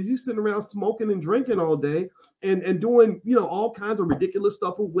man because you're sitting around smoking and drinking all day and doing, all kinds of ridiculous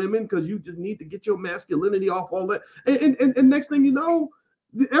stuff with women because you just need to get your masculinity off all that. And next thing you know,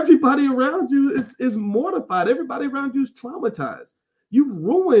 everybody around you is mortified. Everybody around you is traumatized. You've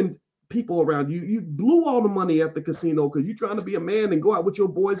ruined people around you. You blew all the money at the casino because you're trying to be a man and go out with your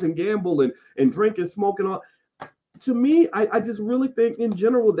boys and gamble and drink and smoke and all. To me, I just really think in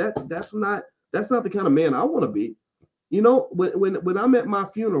general that's not the kind of man I want to be. When I'm at my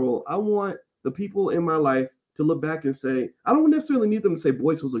funeral, I want the people in my life to look back and say, I don't necessarily need them to say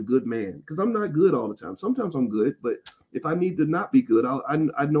Boyce was a good man, because I'm not good all the time. Sometimes I'm good, but if I need to not be good,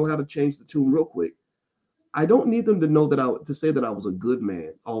 I know how to change the tune real quick. I don't need them to know to say that I was a good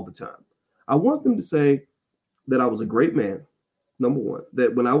man all the time. I want them to say that I was a great man, number one,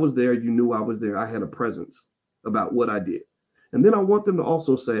 that when I was there, you knew I was there. I had a presence about what I did. And then I want them to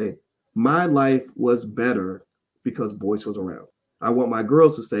also say, my life was better because Boyce was around. I want my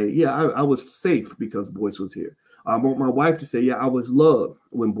girls to say, yeah, I was safe because Boyce was here. I want my wife to say, yeah, I was loved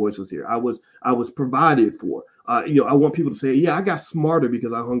when Boyce was here. I was provided for. I want people to say, yeah, I got smarter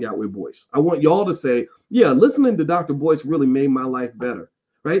because I hung out with Boyce. I want y'all to say, yeah, listening to Dr. Boyce really made my life better,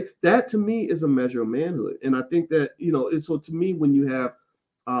 right? That to me is a measure of manhood. And I think that, so to me, when you have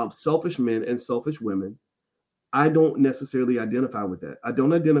selfish men and selfish women, I don't necessarily identify with that. I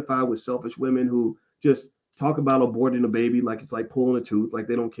don't identify with selfish women who just talk about aborting a baby like it's like pulling a tooth, like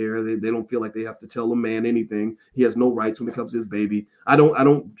they don't care. They don't feel like they have to tell a man anything. He has no rights when it comes to his baby. I don't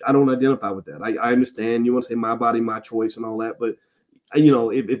identify with that. I understand you want to say my body, my choice and all that, but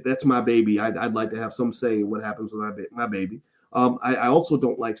if that's my baby, I'd like to have some say in what happens with my baby. I also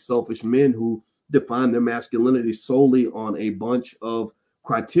don't like selfish men who define their masculinity solely on a bunch of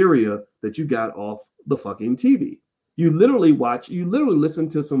criteria that you got off the fucking TV. You literally listen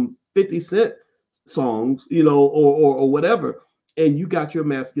to some 50 Cent songs, or whatever, and you got your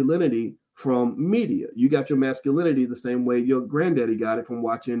masculinity from media. You got your masculinity the same way your granddaddy got it from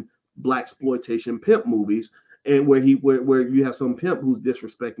watching blaxploitation pimp movies, and where you have some pimp who's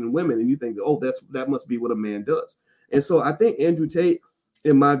disrespecting women, and you think, oh, that must be what a man does. And so I think Andrew Tate,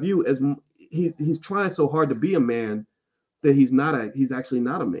 in my view, as he's trying so hard to be a man that he's actually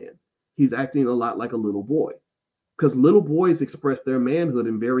not a man. He's acting a lot like a little boy. Because little boys express their manhood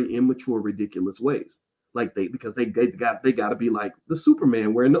in very immature, ridiculous ways. Like they got to be like the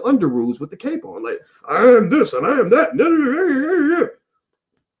Superman wearing the underoos with the cape on. Like, I am this and I am that.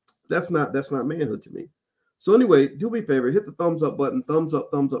 That's not manhood to me. So anyway, do me a favor, hit the thumbs up button, thumbs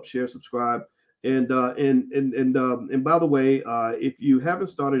up, share, subscribe. And by the way, if you haven't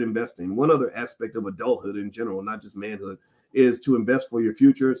started investing, one other aspect of adulthood in general, not just manhood, is to invest for your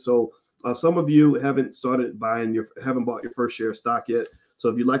future. So some of you haven't bought your first share of stock yet. So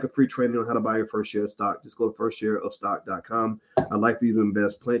if you'd like a free training on how to buy your first share of stock, just go to firstshareofstock.com. I'd like for you to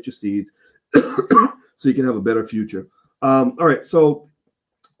invest, plant your seeds so you can have a better future. All right. So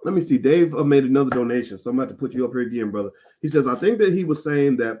let me see. Dave made another donation. So I'm about to put you up here again, brother. He says, I think that he was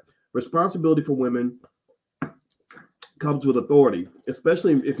saying that responsibility for women comes with authority,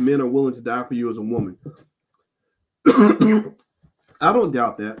 especially if men are willing to die for you as a woman. I don't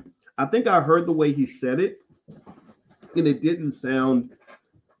doubt that. I think I heard the way he said it, and it didn't sound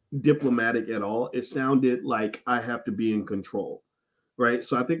diplomatic at all. It sounded like I have to be in control, right?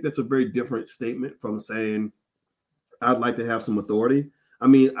 So I think that's a very different statement from saying I'd like to have some authority. I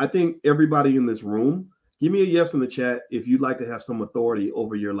mean, I think everybody in this room, give me a yes in the chat if you'd like to have some authority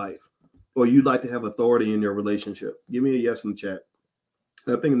over your life, or you'd like to have authority in your relationship. Give me a yes in the chat.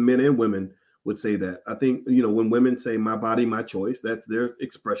 I think men and women would say that. I think, when women say my body, my choice, that's their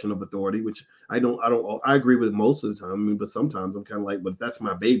expression of authority, which I agree with most of the time. I mean, but sometimes I'm kind of like, but that's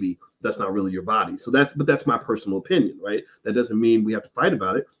my baby. That's not really your body. So that's my personal opinion, right? That doesn't mean we have to fight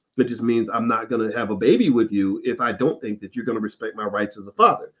about it. It just means I'm not going to have a baby with you if I don't think that you're going to respect my rights as a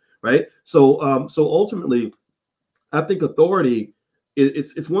father, right? So ultimately, I think authority,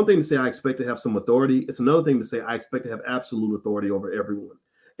 it's one thing to say I expect to have some authority. It's another thing to say I expect to have absolute authority over everyone.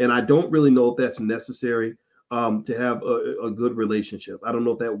 And I don't really know if that's necessary to have a good relationship. I don't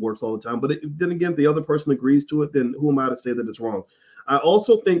know if that works all the time. But then again, if the other person agrees to it, then who am I to say that it's wrong? I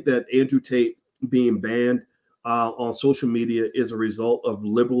also think that Andrew Tate being banned on social media is a result of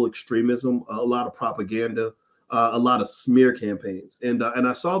liberal extremism, a lot of propaganda, a lot of smear campaigns. And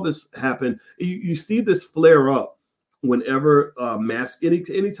I saw this happen. You see this flare up whenever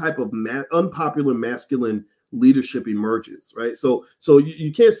any type of unpopular masculine leadership emerges, right? So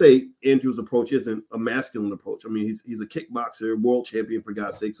you can't say Andrew's approach isn't a masculine approach. I mean, he's a kickboxer, world champion, for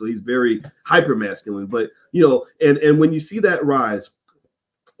God's sake. So he's very hyper masculine. But and when you see that rise,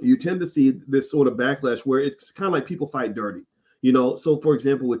 you tend to see this sort of backlash where it's kind of like people fight dirty. So for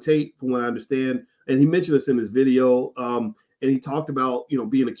example, with Tate, from what I understand, and he mentioned this in his video, and he talked about,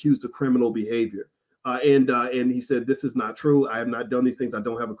 being accused of criminal behavior. And he said, this is not true. I have not done these things. I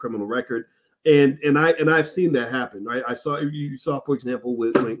don't have a criminal record. And I've seen that happen, right? You saw, for example,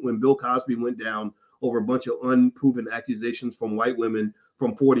 when Bill Cosby went down over a bunch of unproven accusations from white women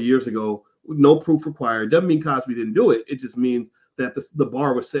from 40 years ago, no proof required. Doesn't mean Cosby didn't do it. It just means that the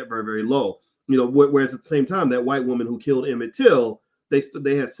bar was set very, very low. Whereas at the same time, that white woman who killed Emmett Till,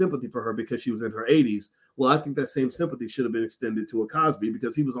 they had sympathy for her because she was in her 80s. Well, I think that same sympathy should have been extended to a Cosby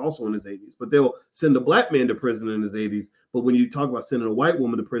because he was also in his 80s. But they'll send a black man to prison in his 80s. But when you talk about sending a white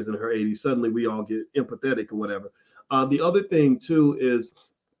woman to prison in her 80s, suddenly we all get empathetic or whatever. The other thing, too, is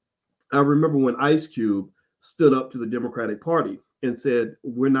I remember when Ice Cube stood up to the Democratic Party and said,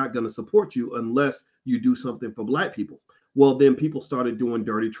 we're not going to support you unless you do something for black people. Well, then people started doing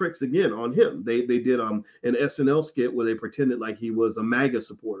dirty tricks again on him. They did an SNL skit where they pretended like he was a MAGA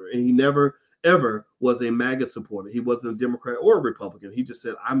supporter, and he never, ever was a MAGA supporter. He wasn't a Democrat or a Republican. He just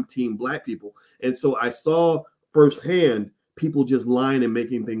said, I'm team black people. And so I saw firsthand people just lying and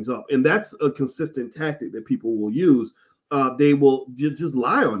making things up. And that's a consistent tactic that people will use. They will just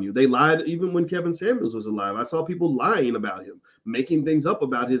lie on you. They lied even when Kevin Samuels was alive. I saw people lying about him, making things up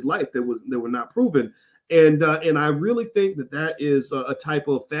about his life that were not proven. And I really think that is a type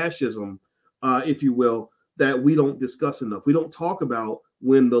of fascism, if you will, that we don't discuss enough. We don't talk about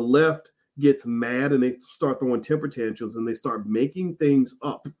when the left gets mad and they start throwing temper tantrums and they start making things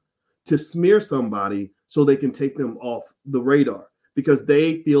up to smear somebody so they can take them off the radar because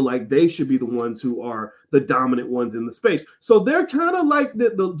they feel like they should be the ones who are the dominant ones in the space. So they're kind of like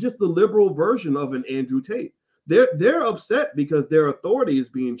just the liberal version of an Andrew Tate. They're upset because their authority is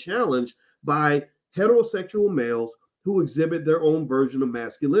being challenged by heterosexual males who exhibit their own version of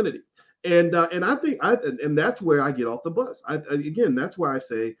masculinity. And I think and that's where I get off the bus. Again, that's why I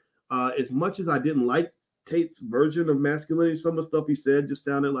say, as much as I didn't like Tate's version of masculinity, some of the stuff he said just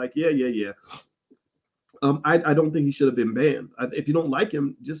sounded like, yeah. I don't think he should have been banned. If you don't like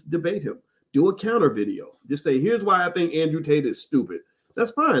him, just debate him. Do a counter video. Just say, here's why I think Andrew Tate is stupid.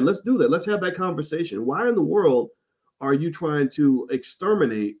 That's fine. Let's do that. Let's have that conversation. Why in the world are you trying to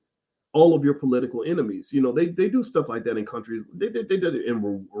exterminate all of your political enemies? They do stuff like that in countries. They did it in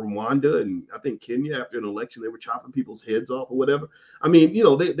Rwanda and I think Kenya after an election. They were chopping people's heads off or whatever. I mean,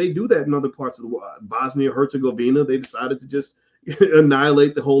 they do that in other parts of the world. Bosnia Herzegovina, they decided to just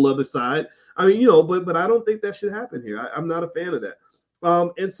annihilate the whole other side. I mean, but I don't think that should happen here. I'm not a fan of that.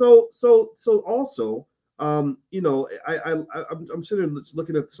 And so also, I'm sitting there just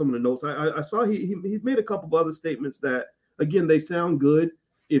looking at some of the notes. I saw he made a couple of other statements that, again, they sound good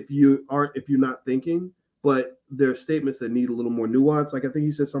if you're not thinking, but there are statements that need a little more nuance. Like I think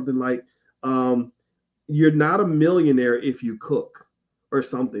he said something like, you're not a millionaire if you cook or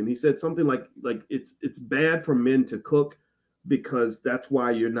something. He said something like it's bad for men to cook because that's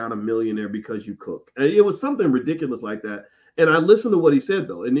why you're not a millionaire, because you cook. And it was something ridiculous like that. And I listened to what he said,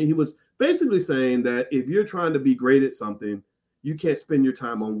 though. And he was basically saying that if you're trying to be great at something, you can't spend your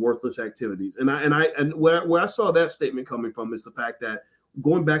time on worthless activities. And where I saw that statement coming from is the fact that,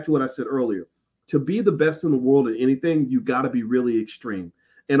 going back to what I said earlier, to be the best in the world at anything, you got to be really extreme.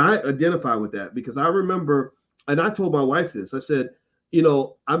 And I identify with that because I remember, and I told my wife this, I said,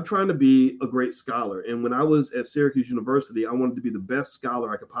 I'm trying to be a great scholar. And when I was at Syracuse University, I wanted to be the best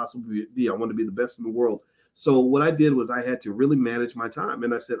scholar I could possibly be. I wanted to be the best in the world. So what I did was I had to really manage my time.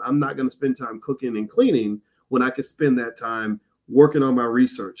 And I said, I'm not going to spend time cooking and cleaning when I could spend that time working on my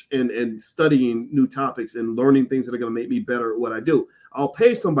research and studying new topics and learning things that are going to make me better at what I do. I'll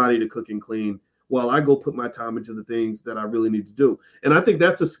pay somebody to cook and clean while I go put my time into the things that I really need to do. And I think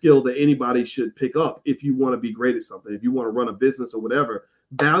that's a skill that anybody should pick up if you want to be great at something. If you want to run a business or whatever,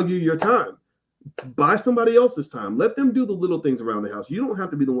 value your time. Buy somebody else's time. Let them do the little things around the house. You don't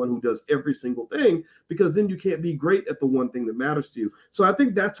have to be the one who does every single thing, because then you can't be great at the one thing that matters to you. So I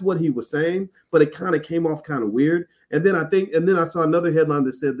think that's what he was saying, but it kind of came off kind of weird. And then I saw another headline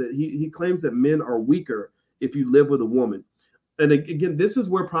that said that he claims that men are weaker if you live with a woman. And again, this is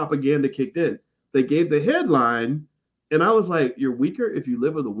where propaganda kicked in. They gave the headline, and I was like, "You're weaker if you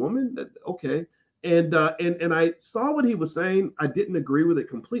live with a woman?" Okay. And I saw what he was saying. I didn't agree with it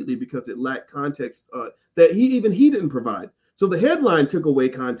completely because it lacked context that he didn't provide. So the headline took away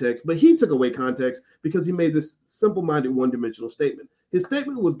context, but he took away context because he made this simple-minded, one-dimensional statement. His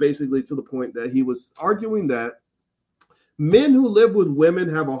statement was basically to the point that he was arguing that men who live with women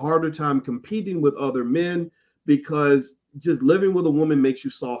have a harder time competing with other men because just living with a woman makes you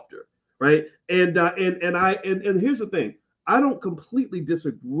softer, right? And here's the thing. I don't completely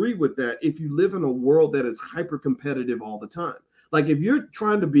disagree with that if you live in a world that is hyper competitive all the time. Like if you're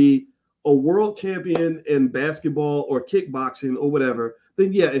trying to be a world champion in basketball or kickboxing or whatever,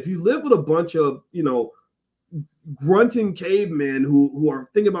 then yeah, if you live with a bunch of, grunting cavemen who are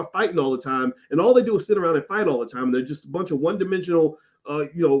thinking about fighting all the time, and all they do is sit around and fight all the time, they're just a bunch of one-dimensional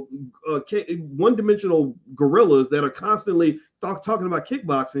one-dimensional gorillas that are constantly talking about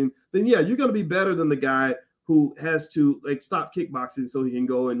kickboxing, then yeah, you're going to be better than the guy who has to stop kickboxing so he can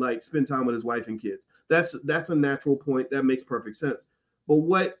go and spend time with his wife and kids. That's a natural point. That makes perfect sense. But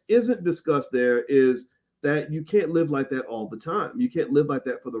what isn't discussed there is that you can't live like that all the time. You can't live like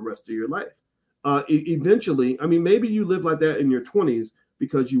that for the rest of your life. Eventually, I mean, maybe you live like that in your 20s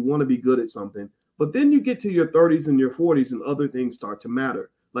because you want to be good at something, but then you get to your 30s and your 40s and other things start to matter.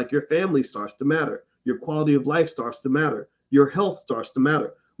 Like your family starts to matter. Your quality of life starts to matter. Your health starts to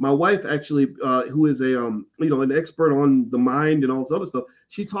matter. My wife actually, who is an expert on the mind and all this other stuff,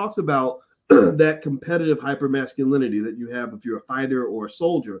 she talks about that competitive hypermasculinity that you have if you're a fighter or a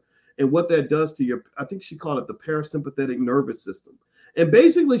soldier, and what that does to your, I think she called it the parasympathetic nervous system. And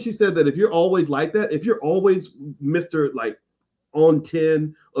basically she said that if you're always like that, if you're always Mr. On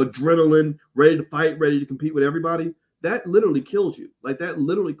 10, adrenaline, ready to fight, ready to compete with everybody, that literally kills you. That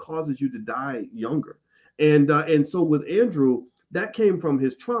literally causes you to die younger. And so with Andrew, that came from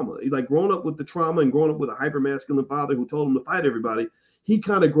his trauma. Growing up with the trauma and growing up with a hypermasculine father who told him to fight everybody, he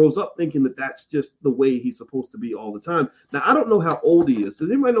kind of grows up thinking that that's just the way he's supposed to be all the time. Now, I don't know how old he is. Does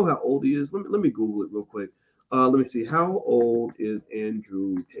anybody know how old he is? Let me Google it real quick. Let me see. How old is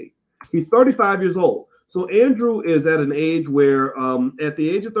Andrew Tate? He's 35 years old. So Andrew is at an age where at the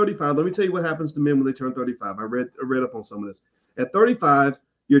age of 35, let me tell you what happens to men when they turn 35. I read up on some of this. At 35,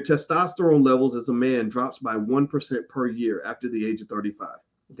 your testosterone levels as a man drops by 1% per year after the age of 35.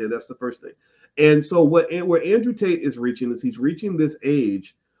 Okay, that's the first thing. And so where Andrew Tate is reaching is he's reaching this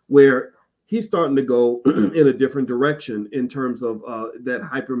age where he's starting to go in a different direction in terms of that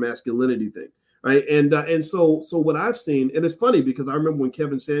hypermasculinity thing. Right. And so what I've seen, and it's funny because I remember when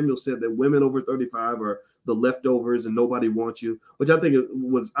Kevin Samuel said that women over 35 are the leftovers and nobody wants you, which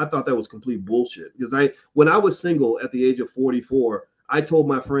I thought that was complete bullshit. Because when I was single at the age of 44, I told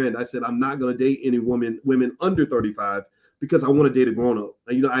my friend, I said, I'm not going to date any women under 35 because I want to date a grown up.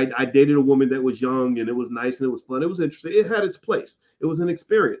 I dated a woman that was young and it was nice and it was fun. It was interesting. It had its place. It was an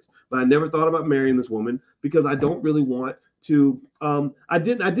experience, but I never thought about marrying this woman because I don't really want to I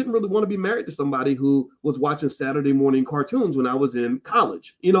didn't really want to be married to somebody who was watching Saturday morning cartoons when I was in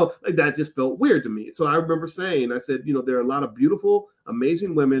college. That just felt weird to me. So I remember saying, I said, there are a lot of beautiful,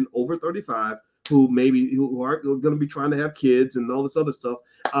 amazing women over 35 who aren't going to be trying to have kids and all this other stuff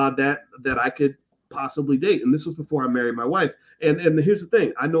that I could possibly date. And this was before I married my wife. And here's the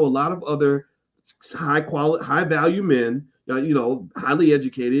thing. I know a lot of other high value men, highly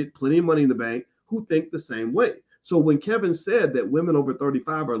educated, plenty of money in the bank, who think the same way. So when Kevin said that women over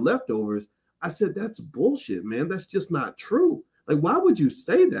 35 are leftovers, I said, that's bullshit, man. That's just not true. Why would you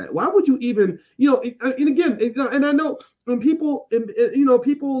say that? Why would you even, and again, and I know when people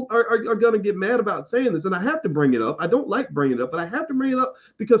are going to get mad about saying this, and I have to bring it up. I don't like bringing it up, but I have to bring it up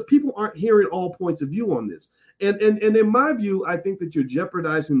because people aren't hearing all points of view on this. And in my view, I think that you're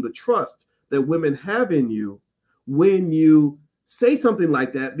jeopardizing the trust that women have in you when you say something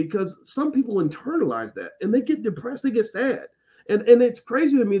like that, because some people internalize that and they get depressed, they get sad. And it's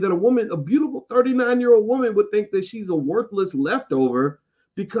crazy to me that a beautiful 39-year-old woman would think that she's a worthless leftover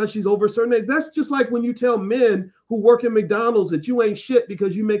because she's over a certain age. That's just like when you tell men who work in McDonald's that you ain't shit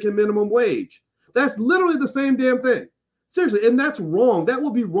because you make a minimum wage. That's literally the same damn thing. Seriously. And that's wrong. That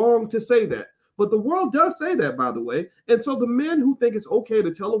would be wrong to say that. But the world does say that, by the way. And so the men who think it's okay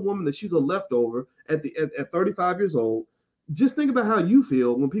to tell a woman that she's a leftover at 35 years old, just think about how you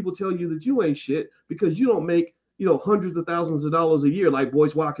feel when people tell you that you ain't shit because you don't make, hundreds of thousands of dollars a year like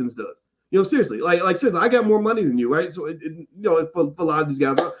Boyce Watkins does. Seriously, seriously, I got more money than you, right? So, for a lot of these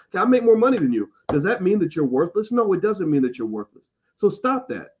guys, I make more money than you. Does that mean that you're worthless? No, it doesn't mean that you're worthless. So stop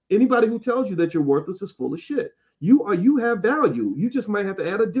that. Anybody who tells you that you're worthless is full of shit. You have value. You just might have to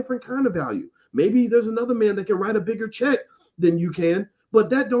add a different kind of value. Maybe there's another man that can write a bigger check than you can, but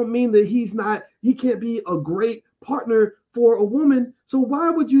that don't mean that he can't be a great partner for a woman. So why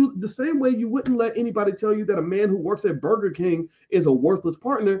would you, the same way you wouldn't let anybody tell you that a man who works at Burger King is a worthless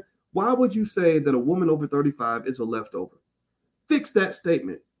partner, why would you say that a woman over 35 is a leftover? Fix that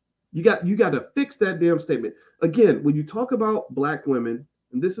statement. You got to fix that damn statement. Again, when you talk about Black women,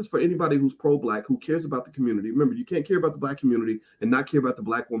 and this is for anybody who's pro-Black, who cares about the community. Remember, you can't care about the Black community and not care about the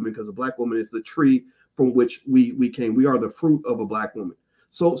Black woman, because the Black woman is the tree from which we came. We are the fruit of a Black woman.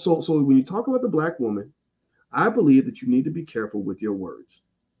 So when you talk about the Black woman, I believe that you need to be careful with your words.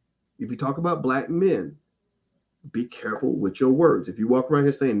 If you talk about Black men, be careful with your words. If you walk around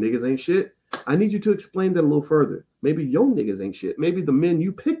here saying niggas ain't shit, I need you to explain that a little further. Maybe your niggas ain't shit. Maybe the men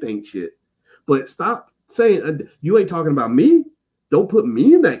you picked ain't shit. But stop saying you ain't talking about me. Don't put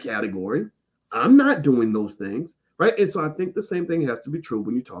me in that category. I'm not doing those things, right? And so I think the same thing has to be true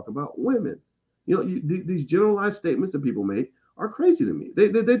when you talk about women. These generalized statements that people make are crazy to me. They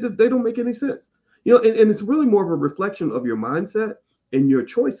don't make any sense. And it's really more of a reflection of your mindset and your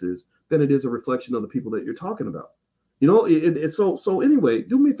choices than it is a reflection of the people that you're talking about. So anyway,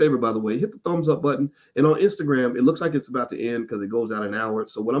 do me a favor, by the way, hit the thumbs up button. And on Instagram, it looks like it's about to end because it goes out an hour.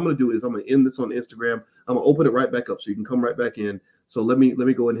 So what I'm going to do is I'm going to end this on Instagram. I'm going to open it right back up so you can come right back in. So let me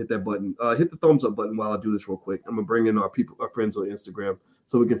go ahead and hit that button. Hit the thumbs up button while I do this real quick. I'm going to bring in our friends on Instagram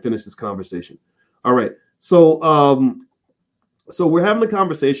so we can finish this conversation. All right. So we're having a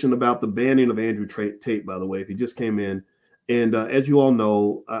conversation about the banning of Andrew Tate, by the way, if he just came in. And as you all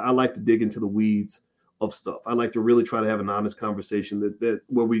know, I like to dig into the weeds of stuff. I like to really try to have an honest conversation that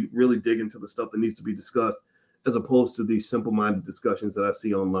where we really dig into the stuff that needs to be discussed, as opposed to these simple-minded discussions that I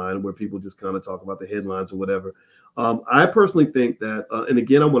see online where people just kind of talk about the headlines or whatever. I personally think that, and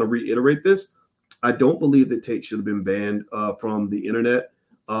again, I want to reiterate this, I don't believe that Tate should have been banned from the internet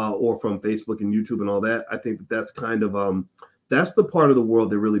or from Facebook and YouTube and all that. I think that's kind of, that's the part of the world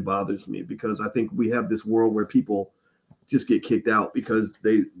that really bothers me, because I think we have this world where people just get kicked out because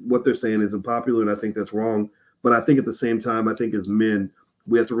what they're saying isn't popular, and I think that's wrong. But I think at the same time, I think as men,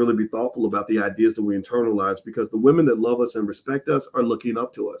 we have to really be thoughtful about the ideas that we internalize, because the women that love us and respect us are looking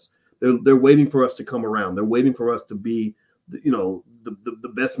up to us. They're waiting for us to come around. They're waiting for us to be,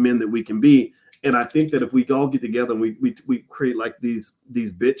 the best men that we can be. And I think that if we all get together and we create like these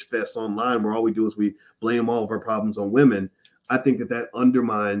bitch fests online where all we do is we blame all of our problems on women, I think that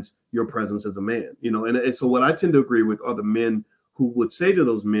undermines your presence as a man, and so what I tend to agree with are the men who would say to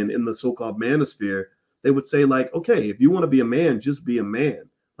those men in the so-called manosphere, they would say like, okay, if you want to be a man, just be a man.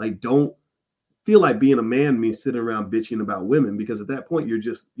 Like, don't feel like being a man means sitting around bitching about women, because at that point you're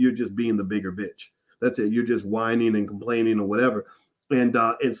just being the bigger bitch. That's it. You're just whining and complaining or whatever. And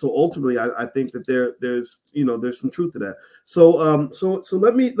so ultimately, I think that there's some truth to that. So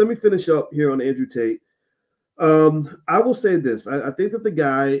let me finish up here on Andrew Tate. I will say this. I think that the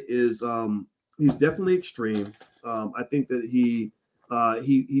guy is he's definitely extreme. I think that he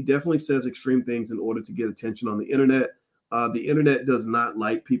definitely says extreme things in order to get attention on the internet. The internet does not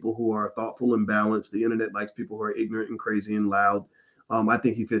like people who are thoughtful and balanced. The internet likes people who are ignorant and crazy and loud. I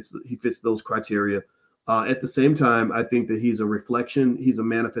think he fits those criteria. At the same time, I think that he's a reflection. He's a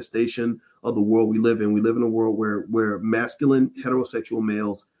manifestation of the world we live in. We live in a world where masculine heterosexual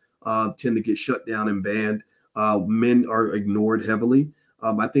males tend to get shut down and banned. Men are ignored heavily.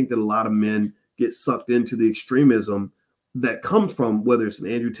 I think that a lot of men get sucked into the extremism that comes from, whether it's an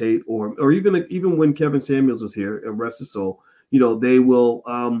Andrew Tate or even when Kevin Samuels was here, rest his soul, they will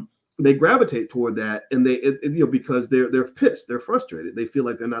they gravitate toward that, and because they're pissed, they're frustrated, they feel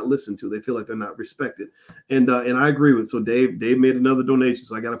like they're not listened to, they feel like they're not respected, and I agree with. So Dave made another donation,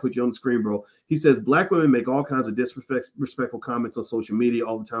 so I got to put you on the screen, bro. He says black women make all kinds of disrespectful comments on social media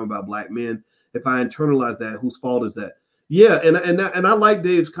all the time about black men. If I internalize that, whose fault is that? Yeah, and I like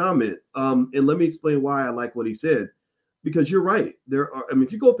Dave's comment. And let me explain why I like what he said. Because you're right.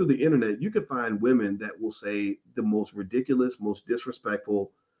 If you go through the internet, you can find women that will say the most ridiculous, most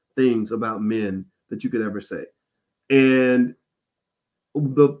disrespectful things about men that you could ever say. And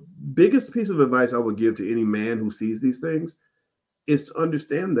the biggest piece of advice I would give to any man who sees these things is to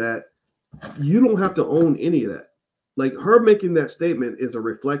understand that you don't have to own any of that. Like, her making that statement is a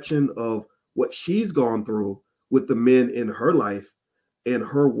reflection of what she's gone through with the men in her life and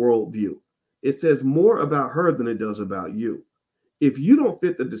her worldview. It says more about her than it does about you. If you don't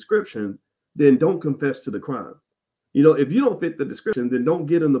fit the description, then don't confess to the crime. If you don't fit the description, then don't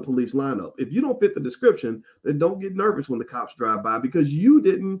get in the police lineup. If you don't fit the description, then don't get nervous when the cops drive by, because you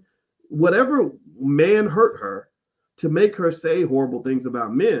didn't, whatever man hurt her to make her say horrible things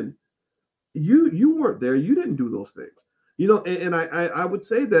about men, you weren't there. You didn't do those things. And I would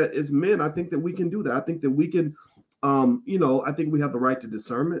say that as men, I think that we can do that. I think that we can, I think we have the right to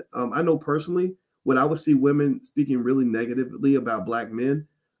discernment. I know personally, when I would see women speaking really negatively about black men,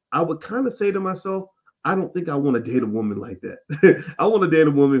 I would kind of say to myself, I don't think I want to date a woman like that. I want to date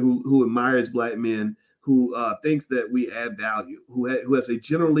a woman who admires black men, who thinks that we add value, who has a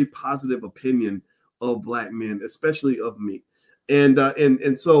generally positive opinion of black men, especially of me.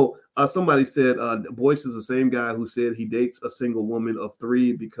 And so somebody said, Boyce is the same guy who said he dates a single woman of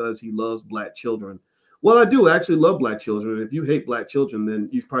 3 because he loves black children. Well, I do actually love black children. If you hate black children, then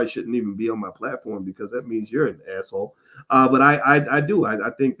you probably shouldn't even be on my platform because that means you're an asshole. But I do.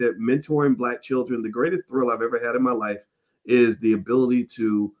 I think that mentoring black children, the greatest thrill I've ever had in my life is the ability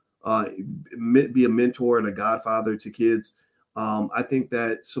to be a mentor and a godfather to kids. I think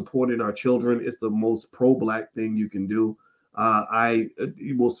that supporting our children is the most pro-black thing you can do. I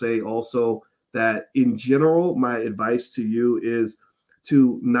will say also that in general, my advice to you is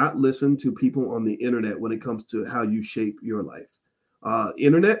to not listen to people on the internet when it comes to how you shape your life.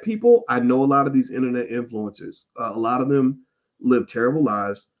 Internet people, I know a lot of these internet influencers. A lot of them live terrible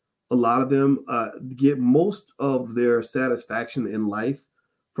lives. A lot of them get most of their satisfaction in life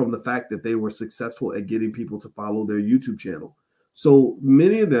from the fact that they were successful at getting people to follow their YouTube channel. So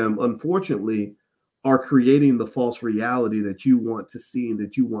many of them, unfortunately, are creating the false reality that you want to see and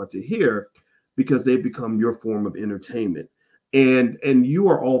that you want to hear because they've become your form of entertainment. And you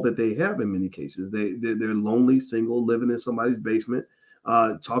are all that they have in many cases. They're lonely, single, living in somebody's basement,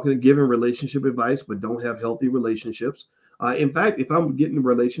 talking and giving relationship advice, but don't have healthy relationships. In fact, if I'm getting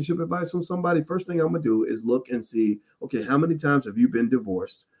relationship advice from somebody, first thing I'm gonna do is look and see, okay, how many times have you been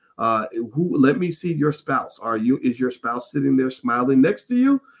divorced? Let me see your spouse. Is your spouse sitting there smiling next to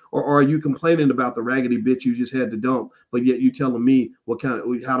you? Or are you complaining about the raggedy bitch you just had to dump, but yet you telling me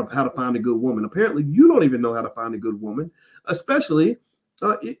how to find a good woman? Apparently, you don't even know how to find a good woman, especially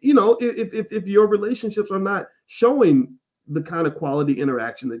if your relationships are not showing the kind of quality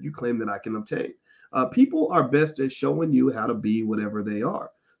interaction that you claim that I can obtain. People are best at showing you how to be whatever they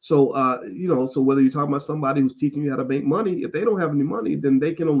are. So so whether you're talking about somebody who's teaching you how to make money, if they don't have any money, then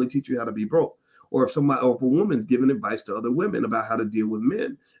they can only teach you how to be broke. Or if a woman's giving advice to other women about how to deal with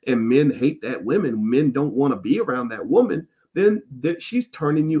men, and men hate that men don't want to be around that woman, then she's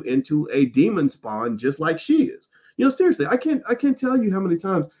turning you into a demon spawn, just like she is. Seriously, I can't tell you how many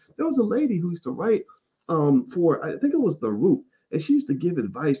times there was a lady who used to write for, I think it was The Root, and she used to give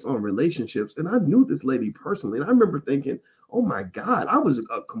advice on relationships. And I knew this lady personally, and I remember thinking, oh my God, I was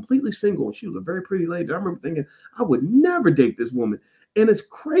completely single, and she was a very pretty lady. I remember thinking, I would never date this woman. And it's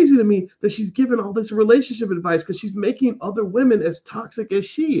crazy to me that she's giving all this relationship advice because she's making other women as toxic as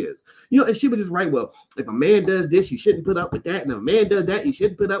she is. And she would just write, well, if a man does this, you shouldn't put up with that. And if a man does that, you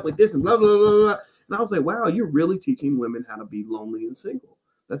shouldn't put up with this, and blah, blah, blah, blah. And I was like, wow, you're really teaching women how to be lonely and single.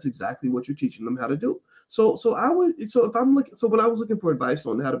 That's exactly what you're teaching them how to do. So when I was looking for advice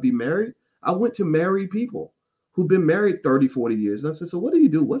on how to be married, I went to married people who've been married 30, 40 years. And I said, so what do you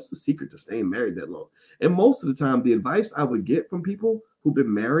do? What's the secret to staying married that long? And most of the time, the advice I would get from people who've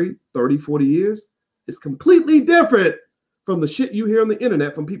been married 30, 40 years is completely different from the shit you hear on the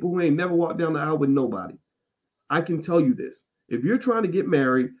internet from people who ain't never walked down the aisle with nobody. I can tell you this. If you're trying to get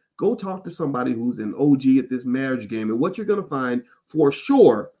married, go talk to somebody who's an OG at this marriage game. And what you're going to find for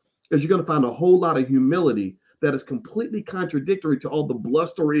sure is you're going to find a whole lot of humility that is completely contradictory to all the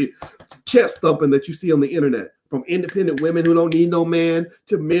blustery chest thumping that you see on the internet, from independent women who don't need no man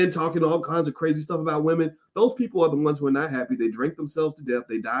to men talking all kinds of crazy stuff about women. Those people are the ones who are not happy. They drink themselves to death.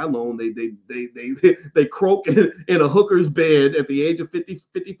 They die alone. They croak in a hooker's bed at the age of 50,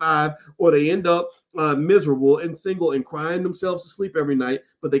 55, or they end up miserable and single and crying themselves to sleep every night,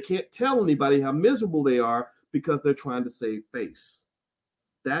 but they can't tell anybody how miserable they are because they're trying to save face.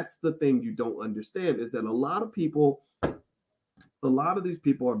 That's the thing you don't understand, is that a lot of these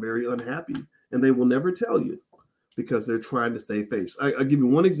people are very unhappy, and they will never tell you because they're trying to save face. I'll give you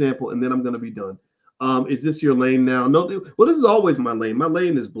one example, and then I'm going to be done. Is this your lane now? No. Well, this is always my lane. My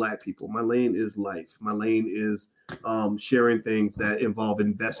lane is Black people. My lane is life. My lane is sharing things that involve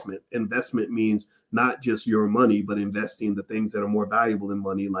investment. Investment means not just your money, but investing the things that are more valuable than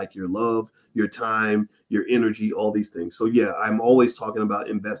money, like your love, your time, your energy, all these things. So yeah, I'm always talking about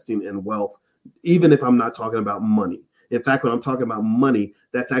investing in wealth, even if I'm not talking about money. In fact, when I'm talking about money,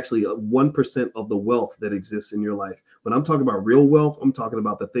 that's actually 1% of the wealth that exists in your life. When I'm talking about real wealth, I'm talking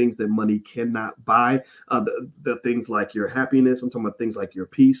about the things that money cannot buy, the things like your happiness. I'm talking about things like your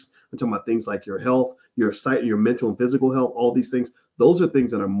peace. I'm talking about things like your health, your sight, your mental and physical health, all these things. Those are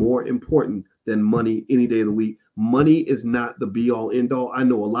things that are more important than money any day of the week. Money is not the be all end all. I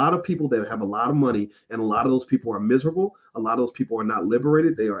know a lot of people that have a lot of money, and a lot of those people are miserable. A lot of those people are not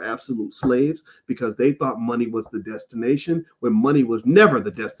liberated. They are absolute slaves because they thought money was the destination when money was never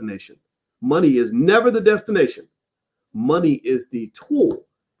the destination. Money is never the destination. Money is the tool.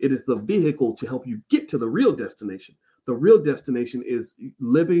 It is the vehicle to help you get to the real destination. The real destination is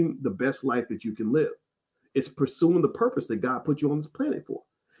living the best life that you can live. It's pursuing the purpose that God put you on this planet for.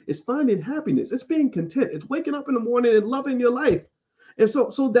 It's finding happiness. It's being content. It's waking up in the morning and loving your life. And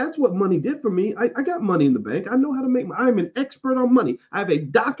so that's what money did for me. I got money in the bank. I know how to make money. I'm an expert on money. I have a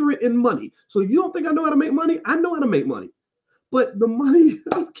doctorate in money. So you don't think I know how to make money? I know how to make money. But the money,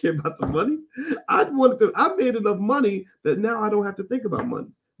 I don't care about the money. I made enough money that now I don't have to think about money.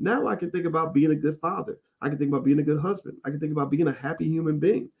 Now I can think about being a good father. I can think about being a good husband. I can think about being a happy human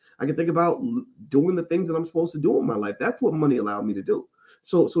being. I can think about doing the things that I'm supposed to do in my life. That's what money allowed me to do.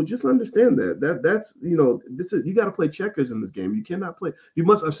 So just understand that's this is, you got to play checkers in this game. You cannot play. You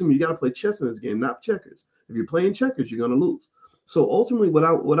got to play chess in this game, not checkers. If you're playing checkers, you're going to lose. So ultimately, what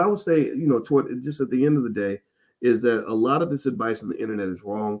I would say, toward just at the end of the day, is that a lot of this advice on the internet is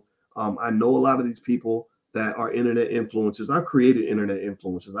wrong. I know a lot of these people that are internet influencers. I've created internet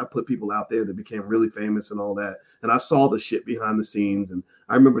influencers. I put people out there that became really famous and all that. And I saw the shit behind the scenes. And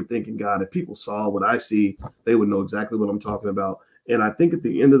I remember thinking, God, if people saw what I see, they would know exactly what I'm talking about. And I think at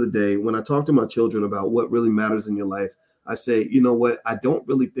the end of the day, when I talk to my children about what really matters in your life, I say, you know what? I don't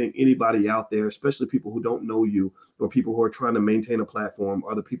really think anybody out there, especially people who don't know you or people who are trying to maintain a platform,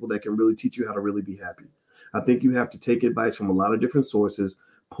 are the people that can really teach you how to really be happy. I think you have to take advice from a lot of different sources,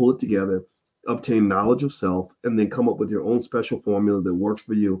 pull it together, obtain knowledge of self, and then come up with your own special formula that works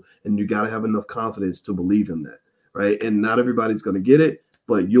for you. And you got to have enough confidence to believe in that, right? And not everybody's going to get it,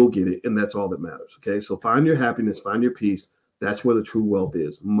 but you'll get it. And that's all that matters, okay? So find your happiness, find your peace. That's where the true wealth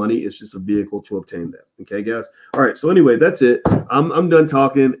is. Money is just a vehicle to obtain that. Okay, guys? All right. So anyway, that's it. I'm done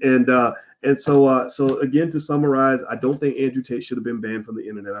talking. And so again, to summarize, I don't think Andrew Tate should have been banned from the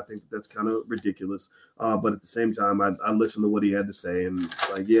internet. I think that's kind of ridiculous. But at the same time, I listened to what he had to say, and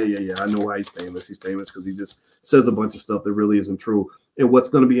like, yeah. I know why he's famous. He's famous because he just says a bunch of stuff that really isn't true. And what's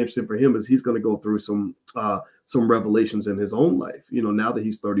going to be interesting for him is he's going to go through some revelations in his own life. Now that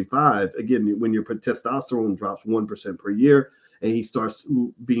he's 35, again, when your testosterone drops 1% per year, and he starts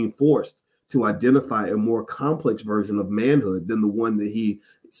being forced to identify a more complex version of manhood than the one that he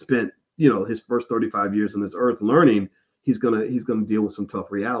spent, his first 35 years on this earth learning, he's gonna deal with some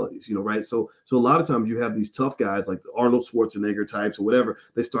tough realities, right? So a lot of times you have these tough guys like the Arnold Schwarzenegger types or whatever.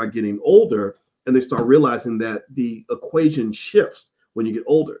 They start getting older and they start realizing that the equation shifts when you get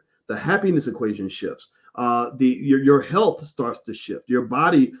older. The happiness equation shifts. Your health starts to shift. Your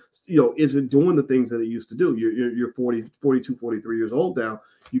body, isn't doing the things that it used to do. You're 40, 42, 43 years old now.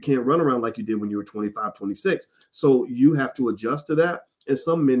 You can't run around like you did when you were 25, 26. So you have to adjust to that. And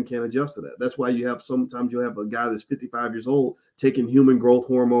some men can't adjust to that. That's why sometimes you'll have a guy that's 55 years old taking human growth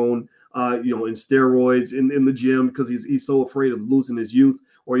hormone, and steroids in the gym because he's so afraid of losing his youth,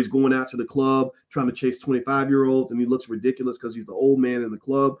 or he's going out to the club trying to chase 25-year-olds and he looks ridiculous because he's the old man in the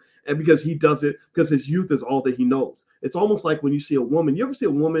club. And because he does it because his youth is all that he knows. It's almost like when you see a woman, you ever see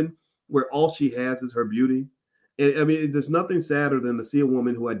a woman where all she has is her beauty? And I mean, there's nothing sadder than to see a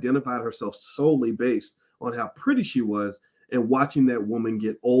woman who identified herself solely based on how pretty she was, and watching that woman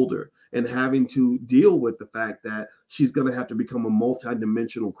get older and having to deal with the fact that she's going to have to become a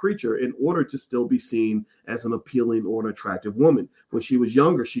multidimensional creature in order to still be seen as an appealing or an attractive woman. When she was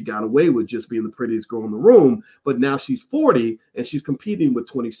younger, she got away with just being the prettiest girl in the room, but now she's 40 and she's competing with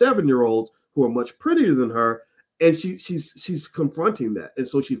 27-year-olds who are much prettier than her. And she's confronting that. And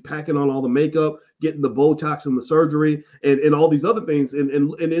so she's packing on all the makeup, getting the Botox and the surgery and all these other things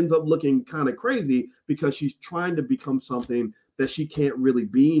and ends up looking kind of crazy because she's trying to become something that she can't really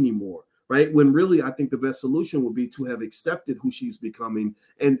be anymore, right? When really I think the best solution would be to have accepted who she's becoming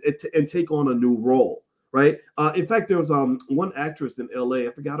and take on a new role, right? In fact, there was one actress in LA,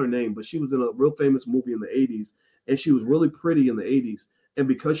 I forgot her name, but she was in a real famous movie in the 80s, and she was really pretty in the 80s. And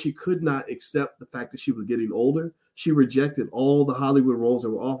because she could not accept the fact that she was getting older, she rejected all the Hollywood roles that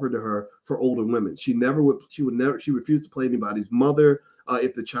were offered to her for older women. She refused to play anybody's mother.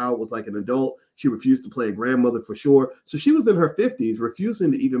 If the child was like an adult, she refused to play a grandmother for sure. So she was in her 50s,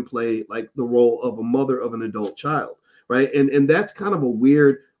 refusing to even play like the role of a mother of an adult child, right? And that's kind of a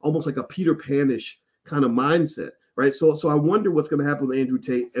weird, almost like a Peter Pan-ish kind of mindset, right? So I wonder what's going to happen with Andrew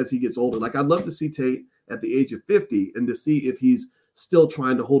Tate as he gets older. Like I'd love to see Tate at the age of 50 and to see if he's still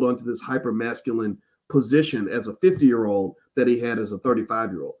trying to hold on to this hyper masculine position as a 50-year-old that he had as a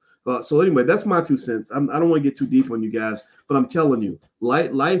 35-year-old. So anyway, that's my 2 cents. I don't want to get too deep on you guys, but I'm telling you,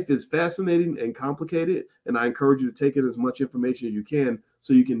 life is fascinating and complicated, and I encourage you to take in as much information as you can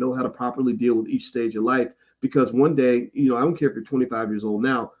so you can know how to properly deal with each stage of life. Because one day, I don't care if you're 25 years old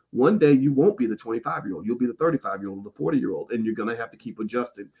now, one day you won't be the 25-year-old. You'll be the 35-year-old, the 40-year-old, and you're going to have to keep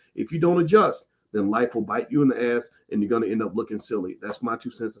adjusting. If you don't adjust, then life will bite you in the ass and you're going to end up looking silly. That's my 2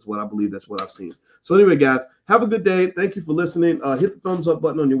 cents. That's what I believe. That's what I've seen. So anyway, guys, have a good day. Thank you for listening. Hit the thumbs up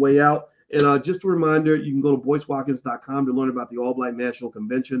button on your way out. And just a reminder, you can go to BoyceWatkins.com to learn about the All Black National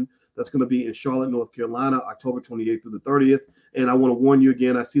Convention. That's going to be in Charlotte, North Carolina, October 28th through the 30th. And I want to warn you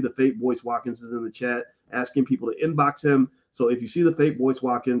again, I see the fake Boyce Watkins is in the chat asking people to inbox him. So if you see the fake Boyce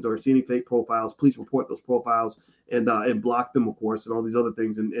Watkins or see any fake profiles, please report those profiles and block them, of course, and all these other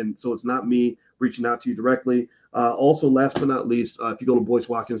things. And so it's not me reaching out to you directly. Also, last but not least, if you go to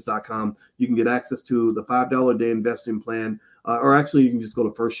BoyceWatkins.com, you can get access to the $5 a day investing plan. Or actually, you can just go to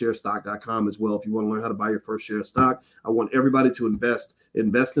firstsharestock.com as well if you want to learn how to buy your first share of stock. I want everybody to invest.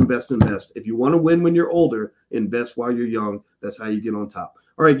 If you want to win when you're older, invest while you're young. That's how you get on top.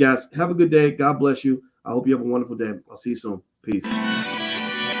 All right, guys, have a good day. God bless you. I hope you have a wonderful day. I'll see you soon. Peace.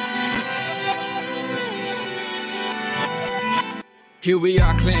 Here we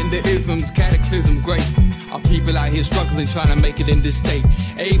are, clan the isms, cataclysm great. Our people out here struggling, trying to make it in this state.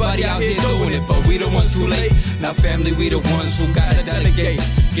 Everybody out here doing it, but we the ones who late. Now family, we the ones who gotta delegate.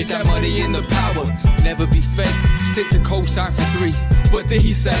 Get that money in the power, never be fake. Stick to cosign for 3. What did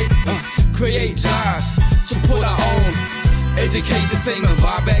he say? Create jobs, support our own. Educate the same and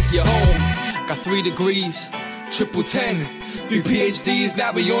buy back your home. Got 3 degrees, 10, 3 PhDs,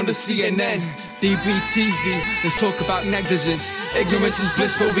 now we on the CNN. DBTV, let's talk about negligence. Ignorance is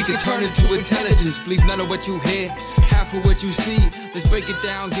bliss, but we can turn it to intelligence. Believe none of what you hear, half of what you see. Let's break it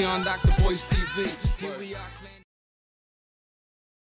down here on Dr. Boyce TV. Here we are.